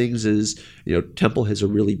 One of the things is Temple has a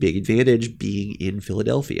really big advantage being in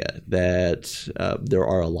Philadelphia, that there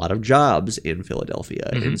are a lot of jobs in Philadelphia,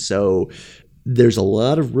 mm-hmm. and so there's a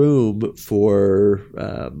lot of room for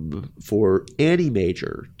any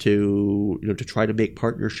major to try to make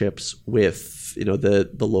partnerships with the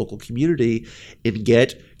local community and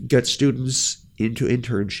get students into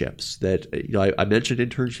internships. That I mentioned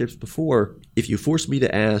internships before. If you force me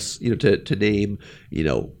to ask to name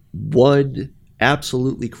one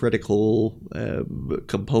absolutely critical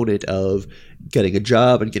component of getting a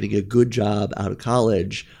job and getting a good job out of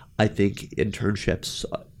college, I think internships.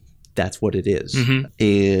 That's what it is.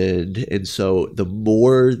 Mm-hmm. And so the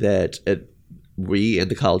more that we and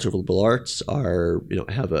the College of Liberal Arts are,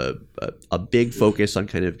 have a big focus on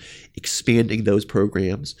kind of expanding those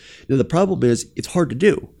programs. The problem is it's hard to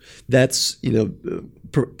do. That's,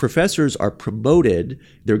 professors are promoted,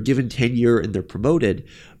 they're given tenure and they're promoted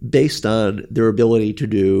based on their ability to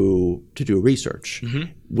do research, mm-hmm.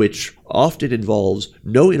 which often involves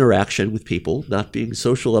no interaction with people, not being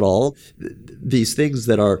social at all. These things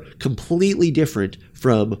that are completely different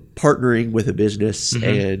from partnering with a business, mm-hmm.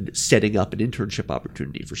 and setting up an internship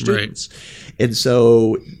opportunity for students. Right. And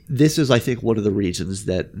so this is, I think, one of the reasons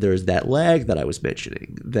that there's that lag that I was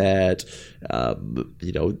mentioning, that,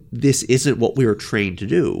 this isn't what we were trained to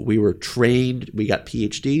do. We were trained, we got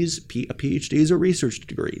PhDs. A PhD is a research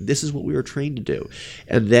degree. This is what we were trained to do.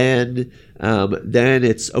 And then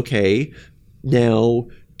it's, okay, now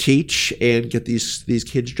teach and get these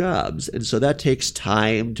kids jobs. And so that takes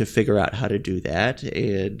time to figure out how to do that.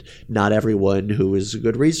 And not everyone who is a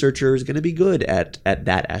good researcher is going to be good at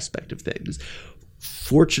that aspect of things.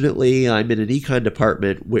 Fortunately, I'm in an econ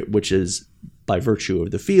department, which is, by virtue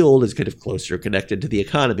of the field, is kind of closer connected to the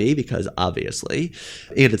economy, because obviously,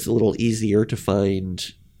 and it's a little easier to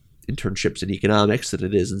find internships in economics than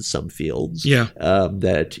it is in some fields. Yeah.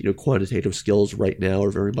 That quantitative skills right now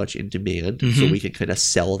are very much in demand, mm-hmm. so we can kind of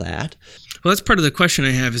sell that. Well, that's part of the question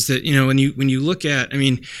I have, is that when you look at,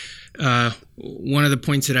 one of the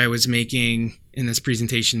points that I was making in this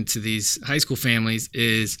presentation to these high school families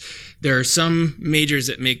is there are some majors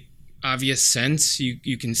that make obvious sense.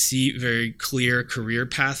 You can see very clear career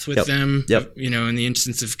path with them. Yep. In the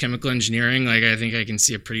instance of chemical engineering, I think I can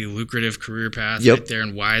see a pretty lucrative career path right there,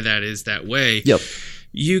 and why that is that way. Yep.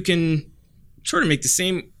 You can sort of make the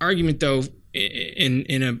same argument, though,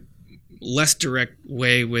 in a less direct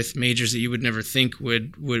way with majors that you would never think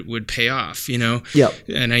would pay off, Yep.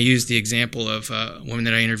 And I used the example of a woman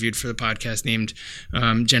that I interviewed for the podcast named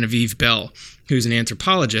Genevieve Bell, who's an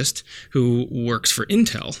anthropologist who works for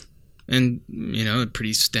Intel, and a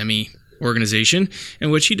pretty STEMmy organization.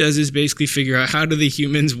 And what she does is basically figure out, how do the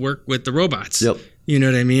humans work with the robots? Yep. You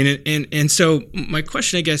know what I mean? And so my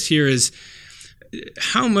question, I guess, here is,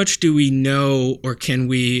 how much do we know, or can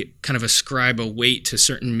we kind of ascribe a weight to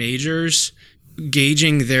certain majors,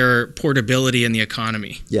 gauging their portability in the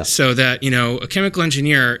economy? Yeah. So that, a chemical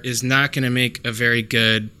engineer is not going to make a very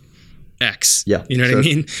good X. Yeah. You know what I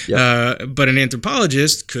mean? Yeah. But an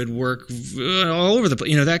anthropologist could work all over the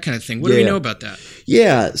place, that kind of thing. What do we know about that?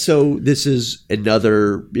 Yeah. So this is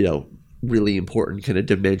another, really important kind of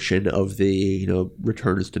dimension of the,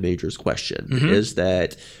 returns to majors question, is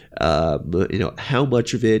that, how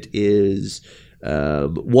much of it is,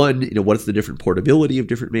 one, what's the different portability of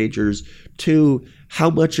different majors? Two,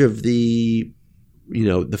 how much of the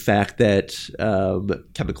fact that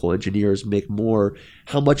chemical engineers make more,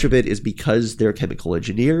 how much of it is because they're chemical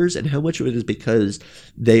engineers, and how much of it is because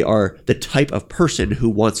they are the type of person who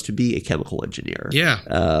wants to be a chemical engineer? Yeah.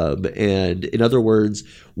 And in other words,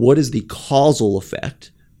 what is the causal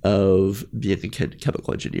effect of being a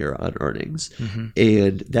chemical engineer on earnings?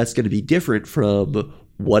 And that's going to be different from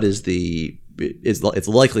what is it's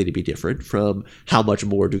likely to be different from how much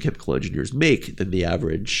more do chemical engineers make than the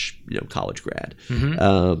average, college grad.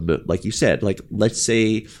 Like you said, let's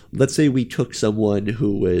say we took someone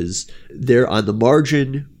who was there on the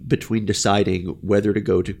margin between deciding whether to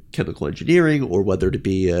go to chemical engineering or whether to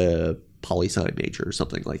be a poli-sci major or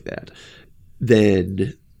something like that.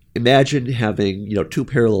 Then imagine having, two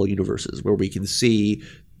parallel universes where we can see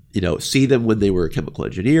them when they were a chemical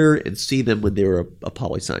engineer and see them when they were a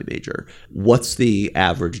poli-sci major. What's the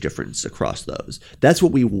average difference across those? That's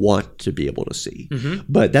what we want to be able to see.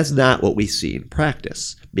 But that's not what we see in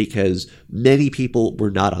practice, because many people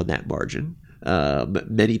were not on that margin.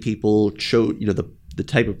 Many people chose, the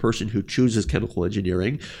type of person who chooses chemical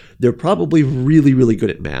engineering, they're probably really, really good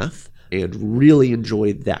at math and really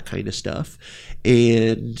enjoyed that kind of stuff.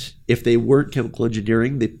 And if they weren't chemical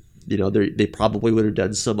engineering, they probably would have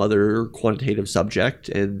done some other quantitative subject,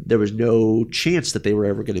 and there was no chance that they were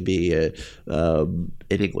ever going to be an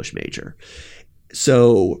English major.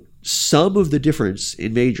 So some of the difference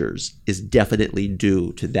in majors is definitely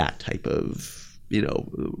due to that type of,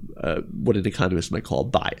 what an economist might call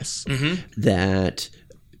bias. That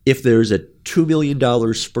if there's a $2 million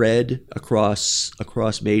spread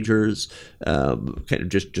across majors, kind of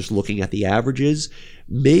just looking at the averages,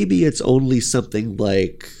 maybe it's only something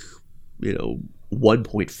like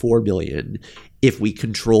 1.4 million if we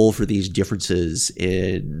control for these differences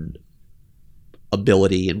in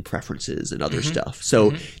ability and preferences and other stuff.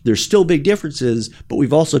 So there's still big differences, but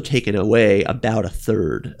we've also taken away about a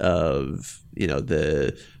third of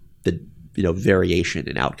the variation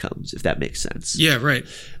in outcomes, if that makes sense. Yeah, right.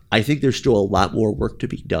 I think there's still a lot more work to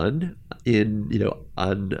be done in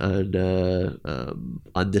on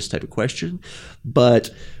this type of question,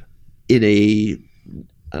 but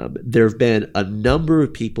there have been a number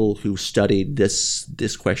of people who studied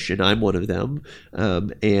this question. I'm one of them,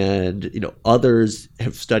 and others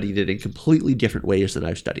have studied it in completely different ways than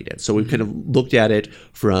I've studied it. So we've kind of looked at it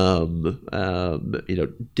from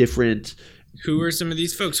different. Who are some of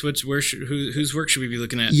these folks? Whose work should we be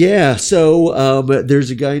looking at? Yeah, so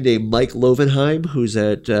there's a guy named Mike Lovenheim who's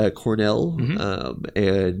at Cornell,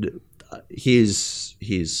 and he's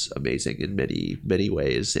amazing in many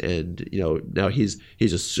ways, and now he's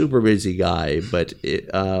a super busy guy, but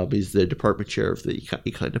he's the department chair of the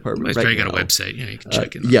econ department. He's probably got a website, you can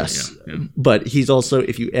check it. Yes, yeah. But he's also,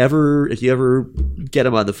 if you ever get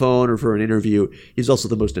him on the phone or for an interview, he's also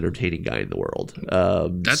the most entertaining guy in the world.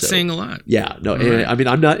 That's saying a lot. Yeah, no, and, I mean,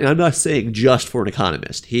 I'm not saying just for an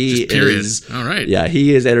economist. He is all right. Yeah,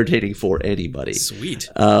 he is entertaining for anybody. Sweet.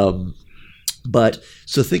 But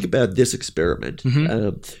so think about this experiment.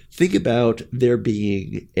 Think about there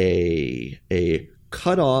being a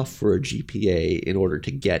cutoff for a GPA in order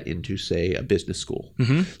to get into, say, a business school.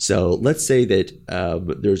 So let's say that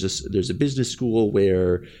there's a business school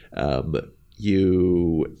where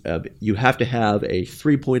you have to have a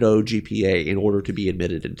 3.0 GPA in order to be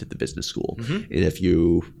admitted into the business school. And if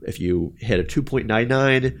you hit a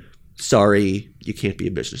 2.99, sorry, you can't be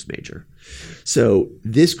a business major. So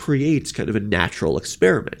this creates kind of a natural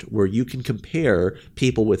experiment where you can compare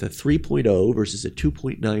people with a 3.0 versus a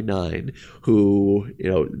 2.99 who,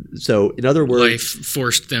 so in other words, life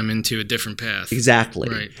forced them into a different path. Exactly.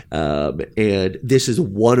 Right. And this is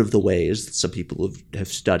one of the ways that some people have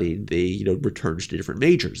studied the, returns to different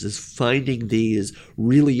majors, is finding these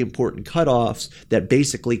really important cutoffs that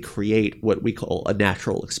basically create what we call a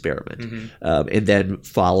natural experiment. And then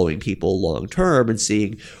following people long term firm and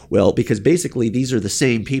seeing, well, because basically these are the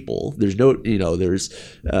same people. There's no, there's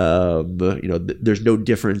no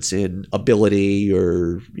difference in ability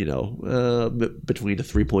or, between a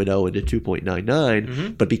 3.0 and a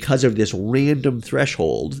 2.99. But because of this random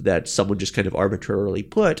threshold that someone just kind of arbitrarily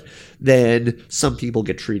put, then some people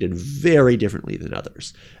get treated very differently than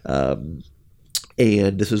others.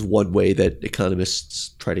 And this is one way that economists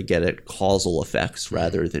try to get at causal effects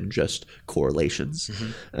rather than just correlations.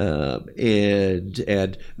 And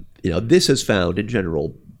this has found in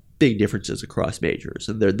general big differences across majors.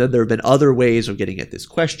 And then there have been other ways of getting at this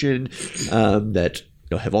question that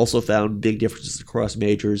have also found big differences across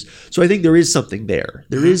majors. So I think there is something there.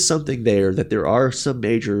 There is something there that there are some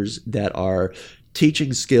majors that are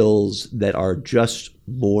teaching skills that are just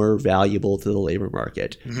more valuable to the labor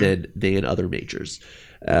market than other majors.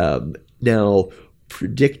 Now,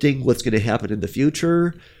 predicting what's going to happen in the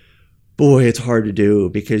future, boy, it's hard to do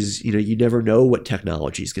because you never know what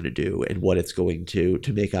technology is going to do and what it's going to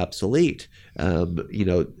make obsolete.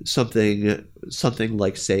 Something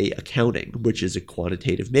like, say, accounting, which is a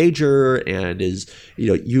quantitative major and is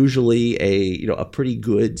usually a pretty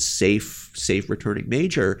good safe returning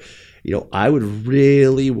major. I would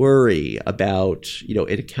really worry about, an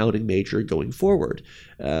accounting major going forward.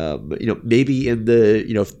 Maybe in the,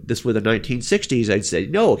 if this were the 1960s, I'd say,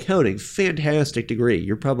 no, accounting, fantastic degree.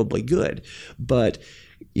 You're probably good. But,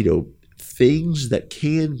 things that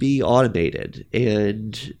can be automated,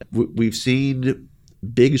 and we've seen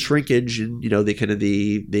big shrinkage in, the kind of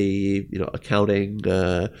the accounting,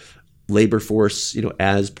 labor force,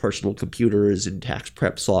 as personal computers and tax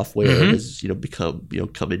prep software has,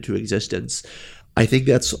 come into existence. I think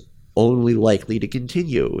that's only likely to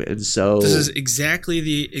continue. And so this is exactly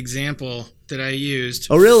the example that I used.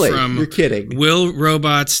 Oh, really? From You're kidding.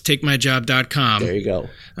 WillRobotsTakeMyJob.com. There you go.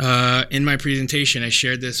 In my presentation, I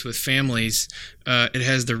shared this with families. It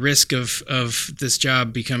has the risk of this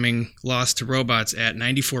job becoming lost to robots at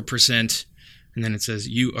 94%. And then it says,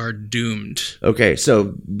 you are doomed. Okay,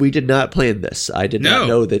 so we did not plan this. I did not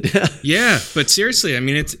know that. Yeah, but seriously, I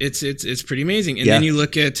mean, it's pretty amazing. And then you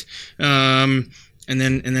look at, and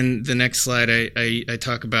then the next slide, I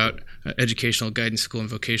talk about educational guidance school and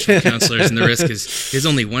vocational counselors, and the risk is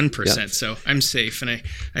only 1%. Yeah. So I'm safe, and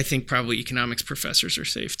I think probably economics professors are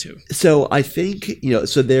safe too. So I think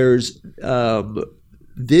so there's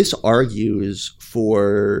this argues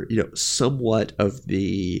for somewhat of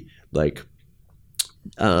the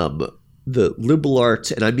the liberal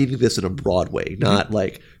arts, and I'm meaning this in a broad way, not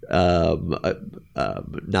like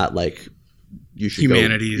you should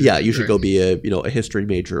humanities. You should go be a history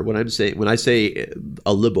major. When I say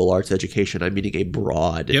a liberal arts education, I'm meaning a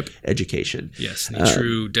broad education. Yes, the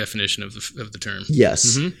true definition of the term.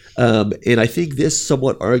 Yes, and I think this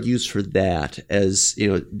somewhat argues for that as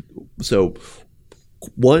So,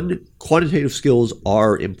 one, quantitative skills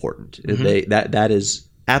are important, and that is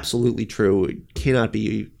absolutely true. It cannot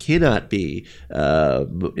be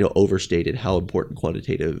overstated how important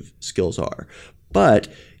quantitative skills are. But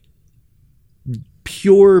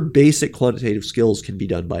pure basic quantitative skills can be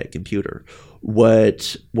done by a computer.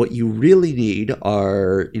 What you really need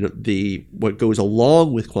are what goes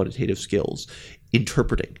along with quantitative skills,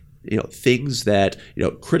 interpreting. Things that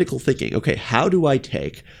critical thinking. Okay, how do I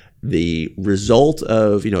take the result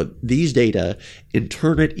of these data and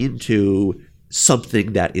turn it into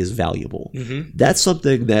something that is valuable? That's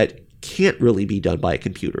something that can't really be done by a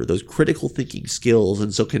computer, those critical thinking skills.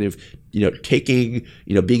 And so kind of taking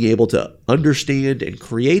being able to understand and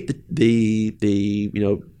create the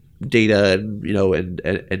data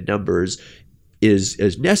and numbers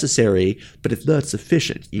is necessary, but it's not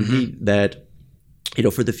sufficient. You need that.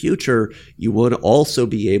 For the future, you want to also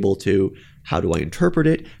be able to, how do I interpret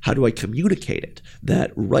it? How do I communicate it?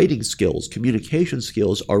 That writing skills, communication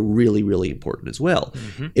skills are really, really important as well.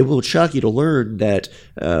 It will shock you to learn that,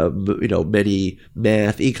 many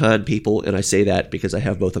math, econ people, and I say that because I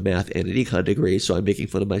have both a math and an econ degree, so I'm making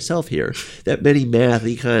fun of myself here, that many math,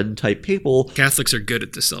 econ type people. Catholics are good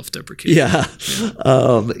at the self-deprecation. Yeah.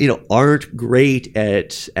 Aren't great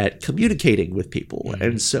at communicating with people.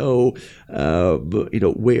 And so,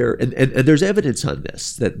 and there's evidence on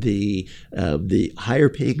this, that the higher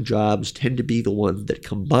paying jobs tend to be the ones that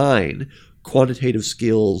combine quantitative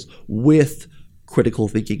skills with critical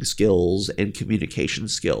thinking skills and communication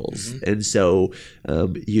skills. And so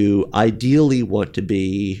you ideally want to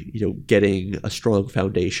be, getting a strong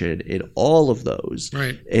foundation in all of those.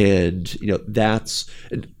 Right. And,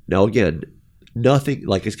 now again, nothing,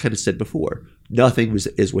 like I kind of said before, nothing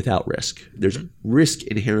is without risk. There's risk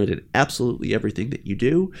inherent in absolutely everything that you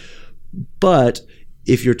do. But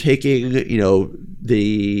if you're taking,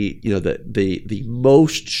 the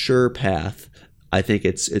most sure path, I think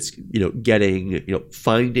it's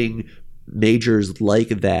finding majors like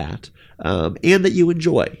that, and that you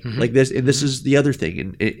enjoy, like this. And this is the other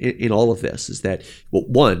thing in all of this, is that, well,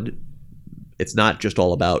 one, it's not just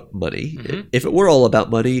all about money. If it were all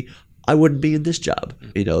about money, I wouldn't be in this job.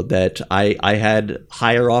 That I had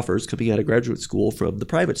higher offers coming out of graduate school from the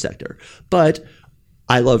private sector, but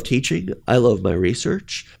I love teaching. I love my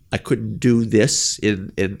research. I couldn't do this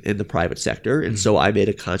in the private sector. And so I made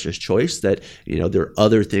a conscious choice that, there are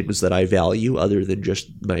other things that I value other than just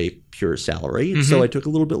my pure salary. And so I took a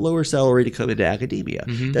little bit lower salary to come into academia.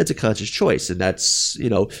 That's a conscious choice. And that's,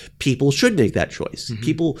 people should make that choice.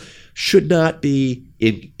 People should not be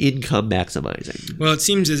income maximizing. Well, it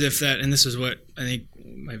seems as if that, and this is what I think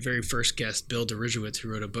my very first guest, Bill Deresiewicz,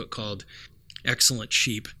 who wrote a book called Excellent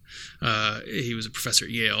Sheep. He was a professor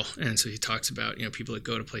at Yale, and so he talks about people that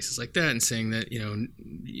go to places like that and saying that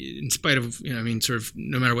in spite of sort of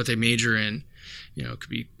no matter what they major in, it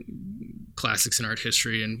could be classics and art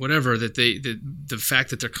history and whatever, that the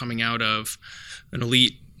fact that they're coming out of an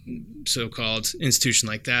elite so-called institution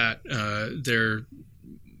like that, they're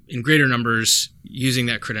in greater numbers using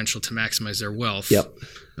that credential to maximize their wealth.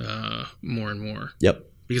 More and more.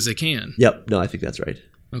 Because they can. No, I think that's right.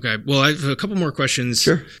 Okay. Well, I have a couple more questions.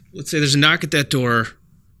 Sure. Let's say there's a knock at that door.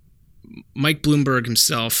 Mike Bloomberg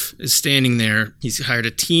himself is standing there. He's hired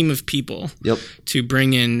a team of people to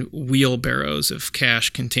bring in wheelbarrows of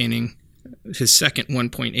cash containing his second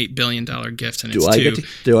 $1.8 billion gift, and it's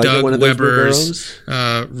to Doug Weber's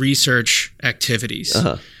research activities.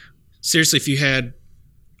 Seriously, if you had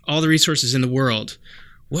all the resources in the world,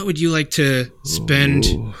 what would you like to spend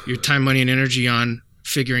your time, money, and energy on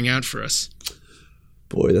figuring out for us?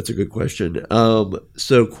 Boy, that's a good question.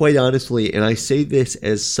 So quite honestly, and I say this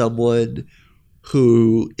as someone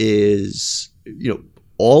who is,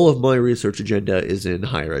 all of my research agenda is in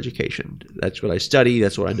higher education. That's what I study.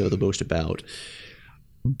 That's what I know the most about.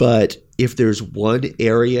 But if there's one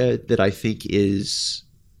area that I think is,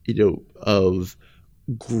 of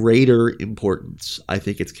greater importance, I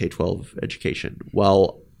think it's K-12 education.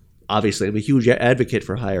 While obviously I'm a huge advocate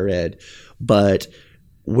for higher ed, but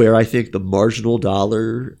where I think the marginal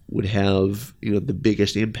dollar would have, the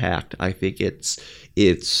biggest impact, I think it's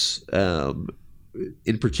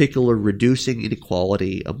in particular reducing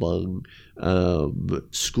inequality among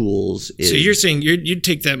schools. So you're saying you'd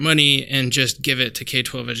take that money and just give it to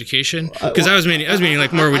K-12 education? Because I was meaning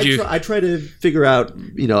like more. I try to figure out.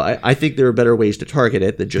 I think there are better ways to target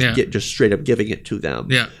it than just straight up giving it to them.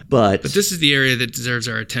 But this is the area that deserves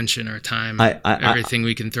our attention, our time, everything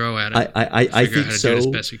we can throw at it. I think how to so. do it as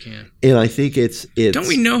best we can. And I think it's. Don't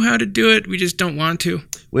we know how to do it? We just don't want to.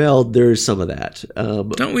 Well, there's some of that.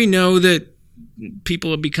 Don't we know that people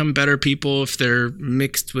have become better people if they're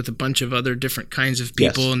mixed with a bunch of other different kinds of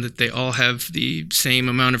people, and that they all have the same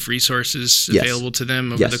amount of resources available to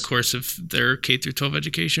them over the course of their K through 12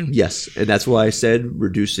 education? Yes, and that's why I said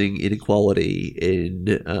reducing inequality in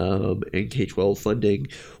K-12 funding.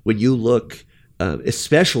 When you look,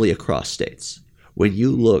 especially across states, when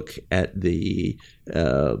you look at the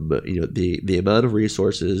amount of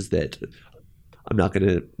resources that. I'm not going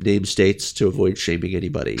to name states to avoid shaming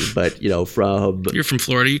anybody, but you're from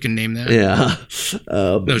Florida, you can name that.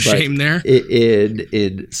 No shame there.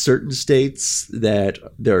 In certain states, there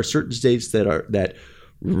are certain states that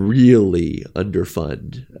really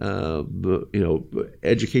underfund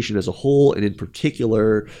education as a whole, and in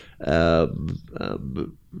particular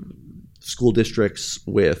school districts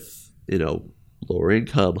with lower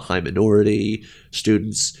income, high minority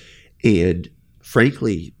students. And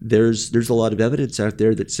frankly, there's a lot of evidence out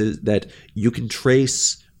there that says that you can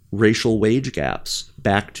trace racial wage gaps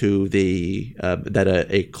back to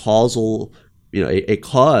a cause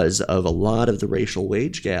of a lot of the racial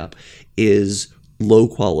wage gap is low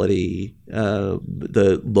quality,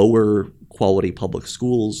 the lower quality public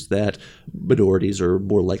schools that minorities are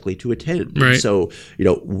more likely to attend. Right. So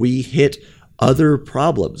we hit other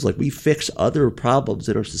problems, like we fix other problems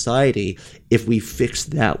in our society if we fix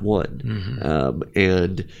that one.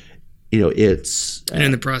 And it's and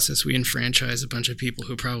in the process we enfranchise a bunch of people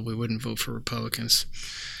who probably wouldn't vote for Republicans.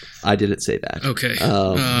 I didn't say that. Okay.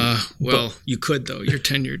 Well, you could though. You're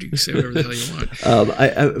tenured. You can say whatever the hell you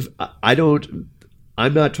want.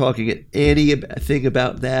 I'm not talking anything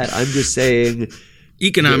about that. I'm just saying,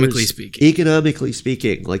 economically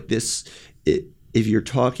speaking, like this. If you're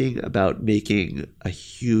talking about making a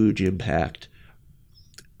huge impact,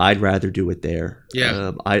 I'd rather do it there.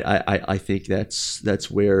 Yeah. I think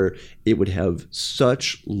that's where it would have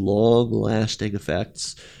such long-lasting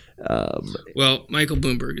effects. Well, Michael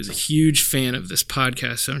Bloomberg is a huge fan of this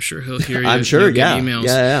podcast, so I'm sure he'll hear you. I'm sure, yeah. Emails.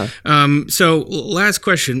 Yeah. So last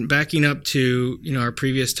question, backing up to, our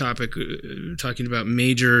previous topic, talking about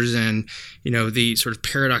majors and, the sort of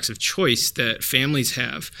paradox of choice that families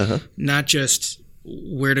have, not just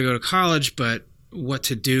where to go to college, but what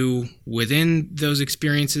to do within those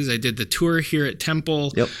experiences. I did the tour here at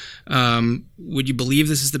Temple. Yep. Would you believe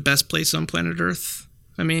this is the best place on planet Earth?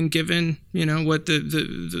 I mean, given, what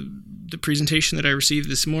the presentation that I received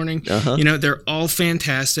this morning, they're all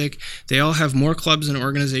fantastic. They all have more clubs and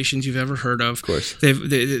organizations you've ever heard of. Of course.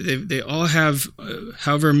 They all have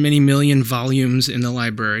however many million volumes in the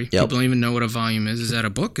library. Yep. People don't even know what a volume is. Is that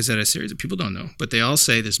a book? Is that a series? People don't know. But they all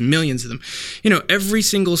say there's millions of them. Every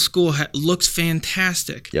single school looks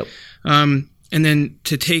fantastic. Yep. And then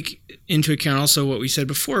to take into account also what we said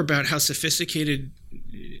before about how sophisticated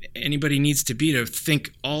anybody needs to be to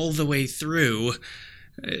think all the way through,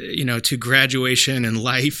 to graduation and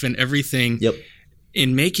life and everything. Yep.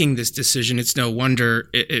 In making this decision, it's no wonder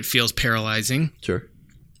it feels paralyzing. Sure.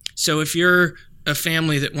 So if you're a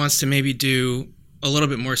family that wants to maybe do a little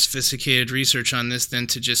bit more sophisticated research on this than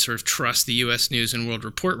to just sort of trust the U.S. News and World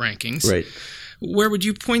Report rankings, right? Where would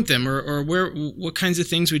you point them, or what kinds of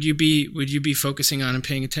things would you be focusing on and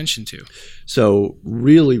paying attention to? So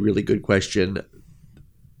really, really good question.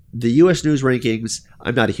 The U.S. News rankings,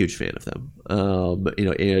 I'm not a huge fan of them.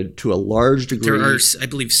 And to a large degree, there are, I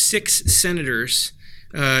believe, 6 senators.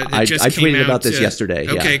 I tweeted about this yesterday.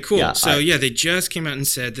 Okay, yeah, cool. Yeah, so they just came out and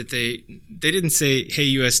said that they didn't say, "Hey,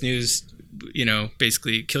 U.S. News,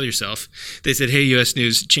 basically kill yourself." They said, "Hey, U.S.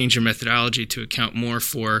 News, change your methodology to account more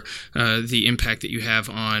for the impact that you have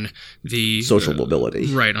on the social mobility."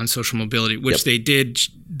 Right, on social mobility, which they did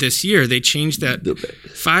this year. They changed that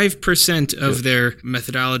 5% of their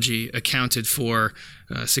methodology accounted for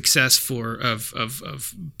success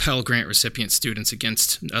of Pell Grant recipient students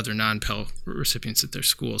against other non-Pell recipients at their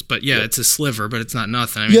schools. But it's a sliver, but it's not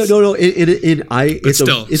nothing. I mean, it's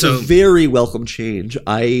a very welcome change.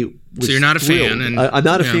 So you're not a fan? I'm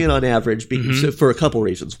not a fan on average for a couple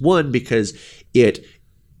reasons. One, because it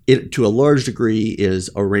to a large degree is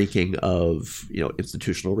a ranking of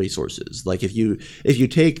institutional resources. Like if you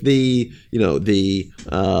take the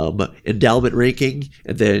endowment ranking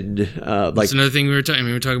and then that's another thing we were talking. I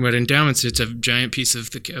mean, we're talking about endowments. It's a giant piece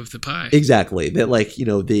of the pie. Exactly. That I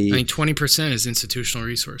think 20% is institutional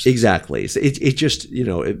resources. Exactly. So it just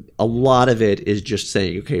a lot of it is just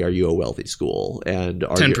saying, okay, are you a wealthy school, and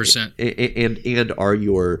are 10%, and are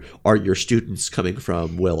your students coming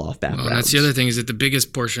from well-off backgrounds? Well, that's the other thing, is that the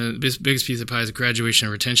biggest biggest piece of the pie is graduation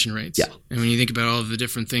and retention rates. Yeah. And when you think about all of the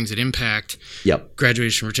different things that impact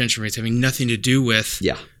graduation and retention rates having nothing to do with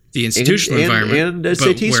the institutional environment and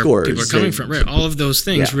SAT scores, people are coming from, right? All of those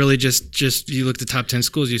things really just you look at the top 10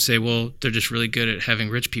 schools, you say, well, they're just really good at having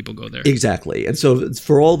rich people go there. Exactly. And so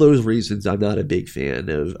for all those reasons, I'm not a big fan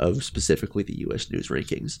of specifically the U.S. News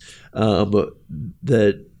rankings.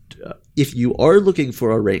 If you are looking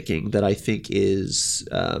for a ranking that I think is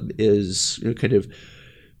kind of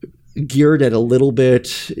geared at a little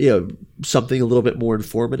bit, something a little bit more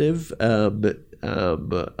informative,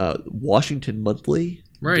 Washington Monthly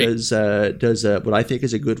does what I think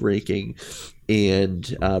is a good ranking.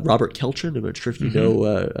 And Robert Kelchin, I'm not sure if you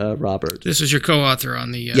know Robert. This is your co-author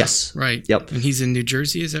on the yes, right? Yep. And he's in New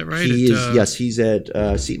Jersey, is that right? Yes, he's at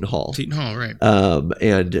Seton Hall. Seton Hall, right?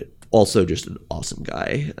 And also just an awesome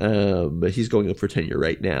guy. He's going up for tenure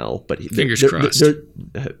right now, but fingers crossed.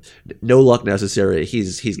 No luck necessary.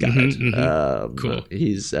 He's got it. Cool.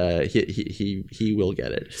 He will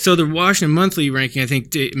get it. So the Washington Monthly ranking, I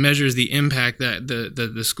think, measures the impact that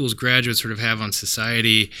the school's graduates sort of have on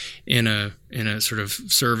society in a sort of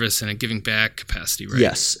service and a giving back capacity, right?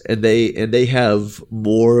 Yes, and they have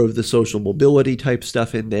more of the social mobility type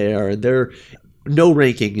stuff in there, and no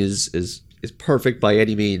ranking is perfect by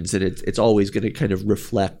any means, and it's always going to kind of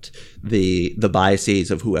reflect the biases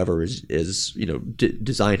of whoever is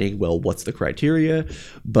designing. Well, what's the criteria?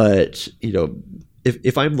 But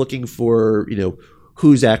if I'm looking for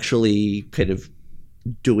who's actually kind of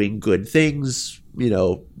doing good things,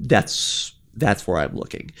 that's where I'm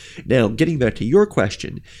looking. Now, getting back to your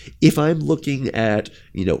question, if I'm looking at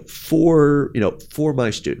for my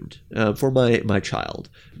student, for my child,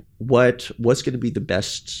 what's going to be the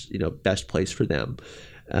best place for them?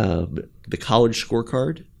 The college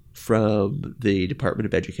scorecard from the Department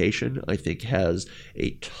of Education, I think, has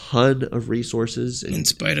a ton of resources. In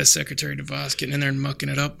spite of Secretary DeVos getting in there and mucking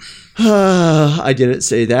it up. I didn't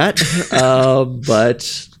say that,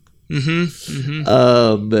 but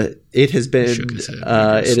It has been Shook his head,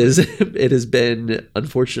 it has been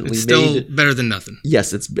unfortunately it's still made better than nothing.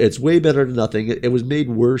 Yes, it's way better than nothing. It was made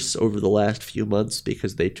worse over the last few months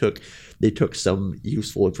because they took some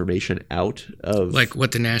useful information out of, Like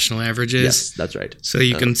what the national average is. Yes, that's right. So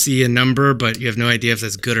you can see a number, but you have no idea if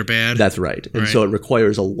that's good or bad. That's right. And Right. so it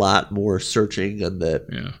requires a lot more searching on the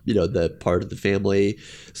the part of the family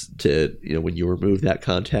to when you remove that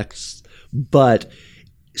context. But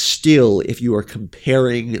still, if you are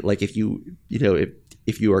comparing, like if you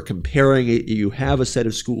are comparing it, you have a set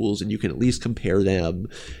of schools and you can at least compare them,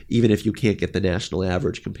 even if you can't get the national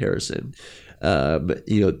average comparison.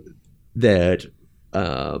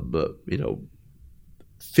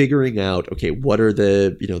 Figuring out, okay, what are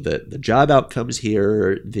the job outcomes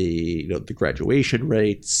here, the graduation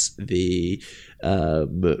rates,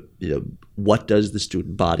 what does the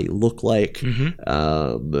student body look like,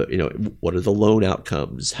 what are the loan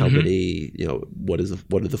outcomes, how many, what are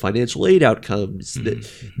the financial aid outcomes.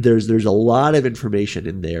 There's a lot of information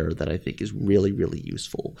in there that I think is really, really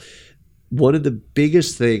useful. One of the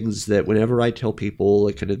biggest things that whenever I tell people,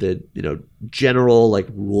 like kind of the general like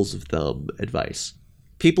rules of thumb advice,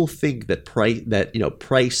 people think that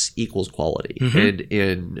price equals quality, and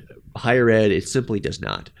in higher ed, it simply does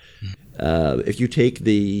not. If you take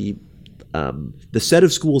the set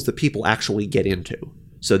of schools that people actually get into,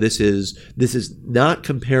 so this is not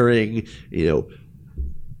comparing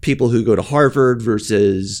people who go to Harvard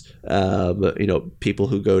versus people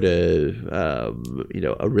who go to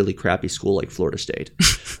a really crappy school like Florida State.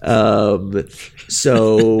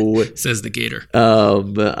 So says the Gator.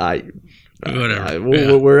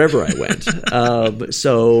 Wherever I went.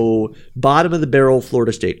 So bottom of the barrel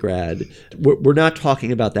Florida State grad, we're not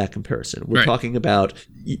talking about that comparison. We're talking about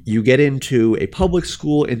you get into a public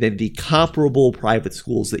school and then the comparable private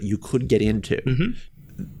schools that you could get into.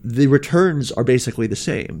 The returns are basically the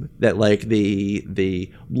same. That like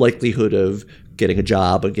the likelihood of getting a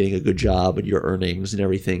job and getting a good job and your earnings and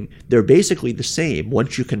everything, they're basically the same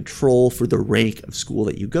once you control for the rank of school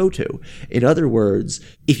that you go to. In other words,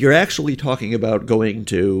 if you're actually talking about going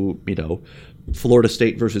to, Florida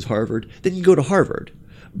State versus Harvard, then you go to Harvard.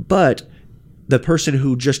 But the person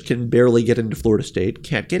who just can barely get into Florida State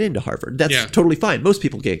can't get into Harvard. That's totally fine. Most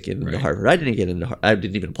people can't get into Harvard. I didn't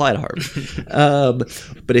even apply to Harvard.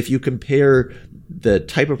 But if you compare the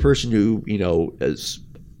type of person who, is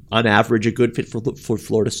on average a good fit for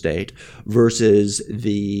Florida State versus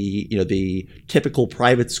the typical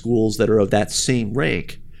private schools that are of that same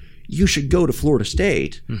rank, you should go to Florida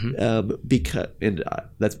State because, and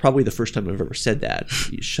that's probably the first time I've ever said that.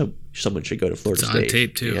 Someone should go to Florida State. It's on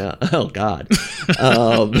tape too. Yeah. Oh God.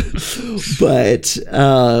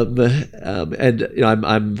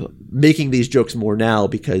 I'm making these jokes more now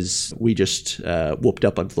because we just whooped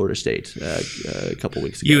up on Florida State a couple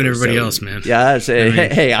weeks ago. You and everybody else, man. Yeah.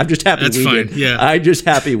 Hey, I'm just happy we did. Yeah. I'm just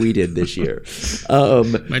happy we did this year.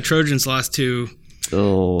 My Trojans lost to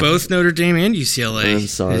both Notre Dame and UCLA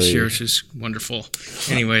this year, which is wonderful.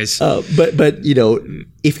 Anyways, but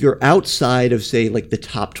if you're outside of say like the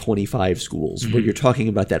top 25 schools, where you're talking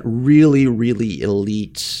about that really, really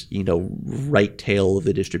elite, right tail of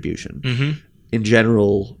the distribution, in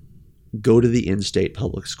general, go to the in-state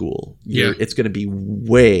public school. It's going to be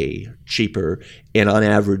way cheaper, and on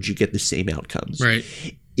average, you get the same outcomes. Right.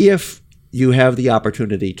 If you have the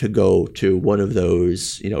opportunity to go to one of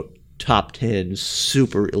those, top 10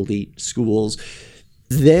 super elite schools,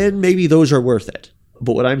 then maybe those are worth it.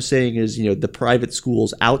 But what I'm saying is, the private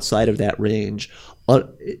schools outside of that range,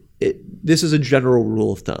 this is a general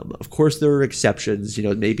rule of thumb. Of course, there are exceptions.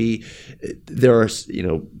 Maybe there are,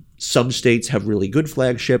 some states have really good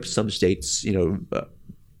flagships. Some states,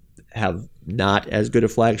 have not as good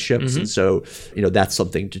of flagships. And so, that's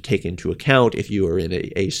something to take into account if you are in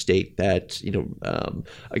a state that,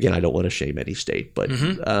 again, I don't want to shame any state, but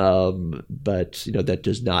that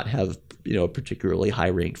does not have, a particularly high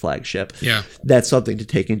ranked flagship. Yeah. That's something to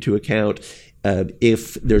take into account.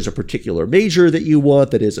 If there's a particular major that you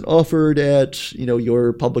want that isn't offered at,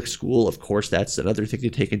 your public school, of course, that's another thing to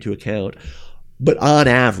take into account. But on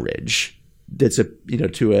average, that's a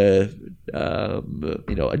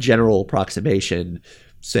general approximation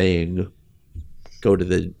saying go to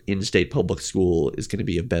the in-state public school is going to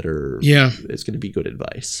be it's going to be good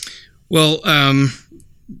advice. Well,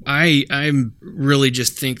 I really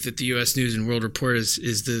just think that the U.S. News and World Report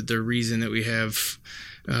is the reason that we have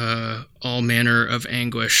all manner of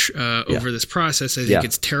anguish over this process. I think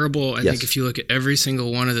it's terrible. I think if you look at every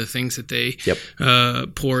single one of the things that they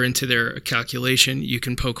pour into their calculation, you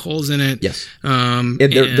can poke holes in it. Yes.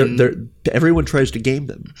 And everyone tries to game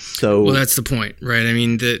them. So well, that's the point, right? I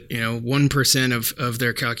mean, that 1% of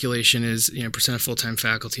their calculation is percent of full-time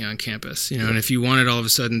faculty on campus. And if you wanted all of a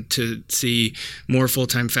sudden to see more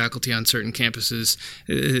full-time faculty on certain campuses,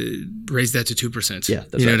 raise that to 2%. Yeah,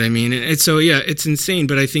 that's you know what I mean? And so it's insane.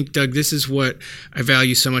 But I think, Doug, this is what I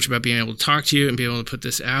value so much about being able to talk to you and be able to put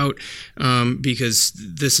this out, because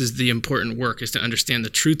this is the important work, is to understand the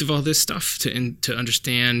truth of all this stuff, to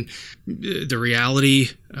understand the reality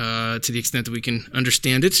to the extent that we can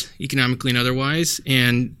understand it economically and otherwise.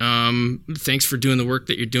 And thanks for doing the work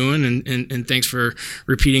that you're doing, and thanks for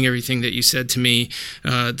repeating everything that you said to me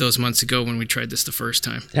those months ago when we tried this the first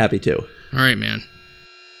time. Happy to. All right, man.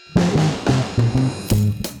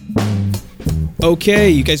 Okay,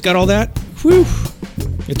 you guys got all that? Whew.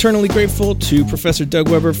 Eternally grateful to Professor Doug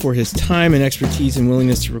Weber for his time and expertise and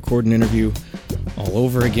willingness to record an interview all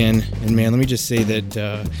over again. And man, let me just say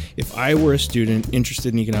that if I were a student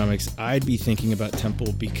interested in economics, I'd be thinking about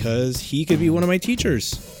Temple, because he could be one of my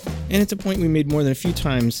teachers. And it's a point we made more than a few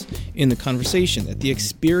times in the conversation, that the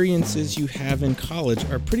experiences you have in college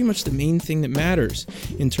are pretty much the main thing that matters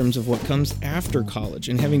in terms of what comes after college,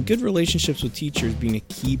 and having good relationships with teachers being a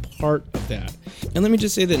key part of that. And let me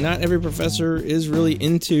just say that not every professor is really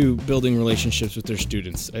into building relationships with their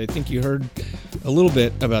students. I think you heard a little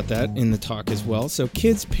bit about that in the talk as well. So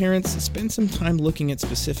kids, parents, spend some time looking at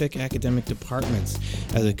specific academic departments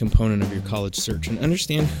as a component of your college search, and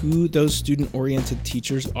understand who those student-oriented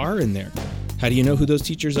teachers are in there. How do you know who those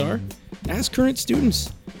teachers are? Ask current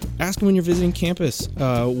students. Ask them when you're visiting campus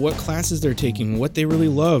what classes they're taking, what they really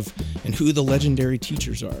love, and who the legendary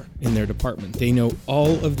teachers are in their department. They know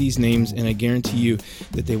all of these names, and I guarantee you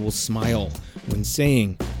that they will smile when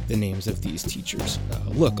saying the names of these teachers.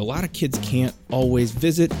 Look, a lot of kids can't always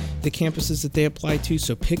visit the campuses that they apply to,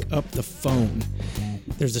 so pick up the phone.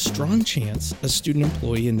 There's a strong chance a student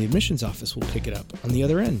employee in the admissions office will pick it up on the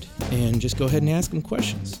other end, and just go ahead and ask them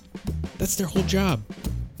questions. That's their whole job.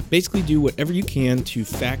 Basically, do whatever you can to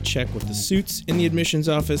fact check what the suits in the admissions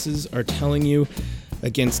offices are telling you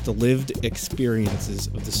against the lived experiences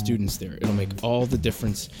of the students there. It'll make all the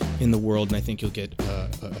difference in the world, and I think you'll get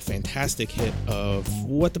a fantastic hit of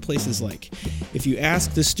what the place is like. If you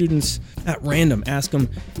ask the students at random, ask them,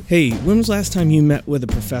 hey, when was the last time you met with a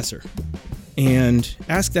professor? And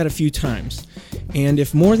ask that a few times. And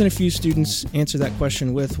if more than a few students answer that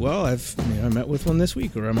question with, well, I met with one this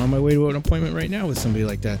week, or I'm on my way to an appointment right now with somebody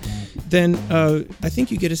like that, then I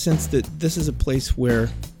think you get a sense that this is a place where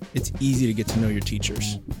it's easy to get to know your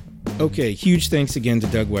teachers. Okay, huge thanks again to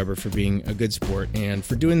Doug Weber for being a good sport and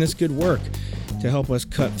for doing this good work to help us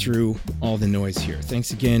cut through all the noise here.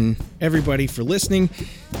 Thanks again, everybody, for listening.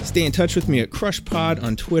 Stay in touch with me at CrushPod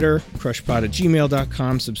on Twitter,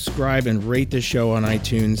 crushpod@gmail.com. Subscribe and rate the show on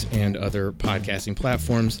iTunes and other podcasting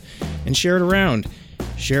platforms, and share it around.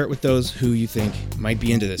 Share it with those who you think might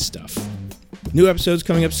be into this stuff. New episodes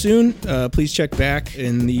coming up soon. Please check back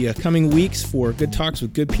in the coming weeks for good talks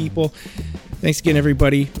with good people. Thanks again,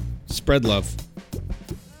 everybody. Spread love.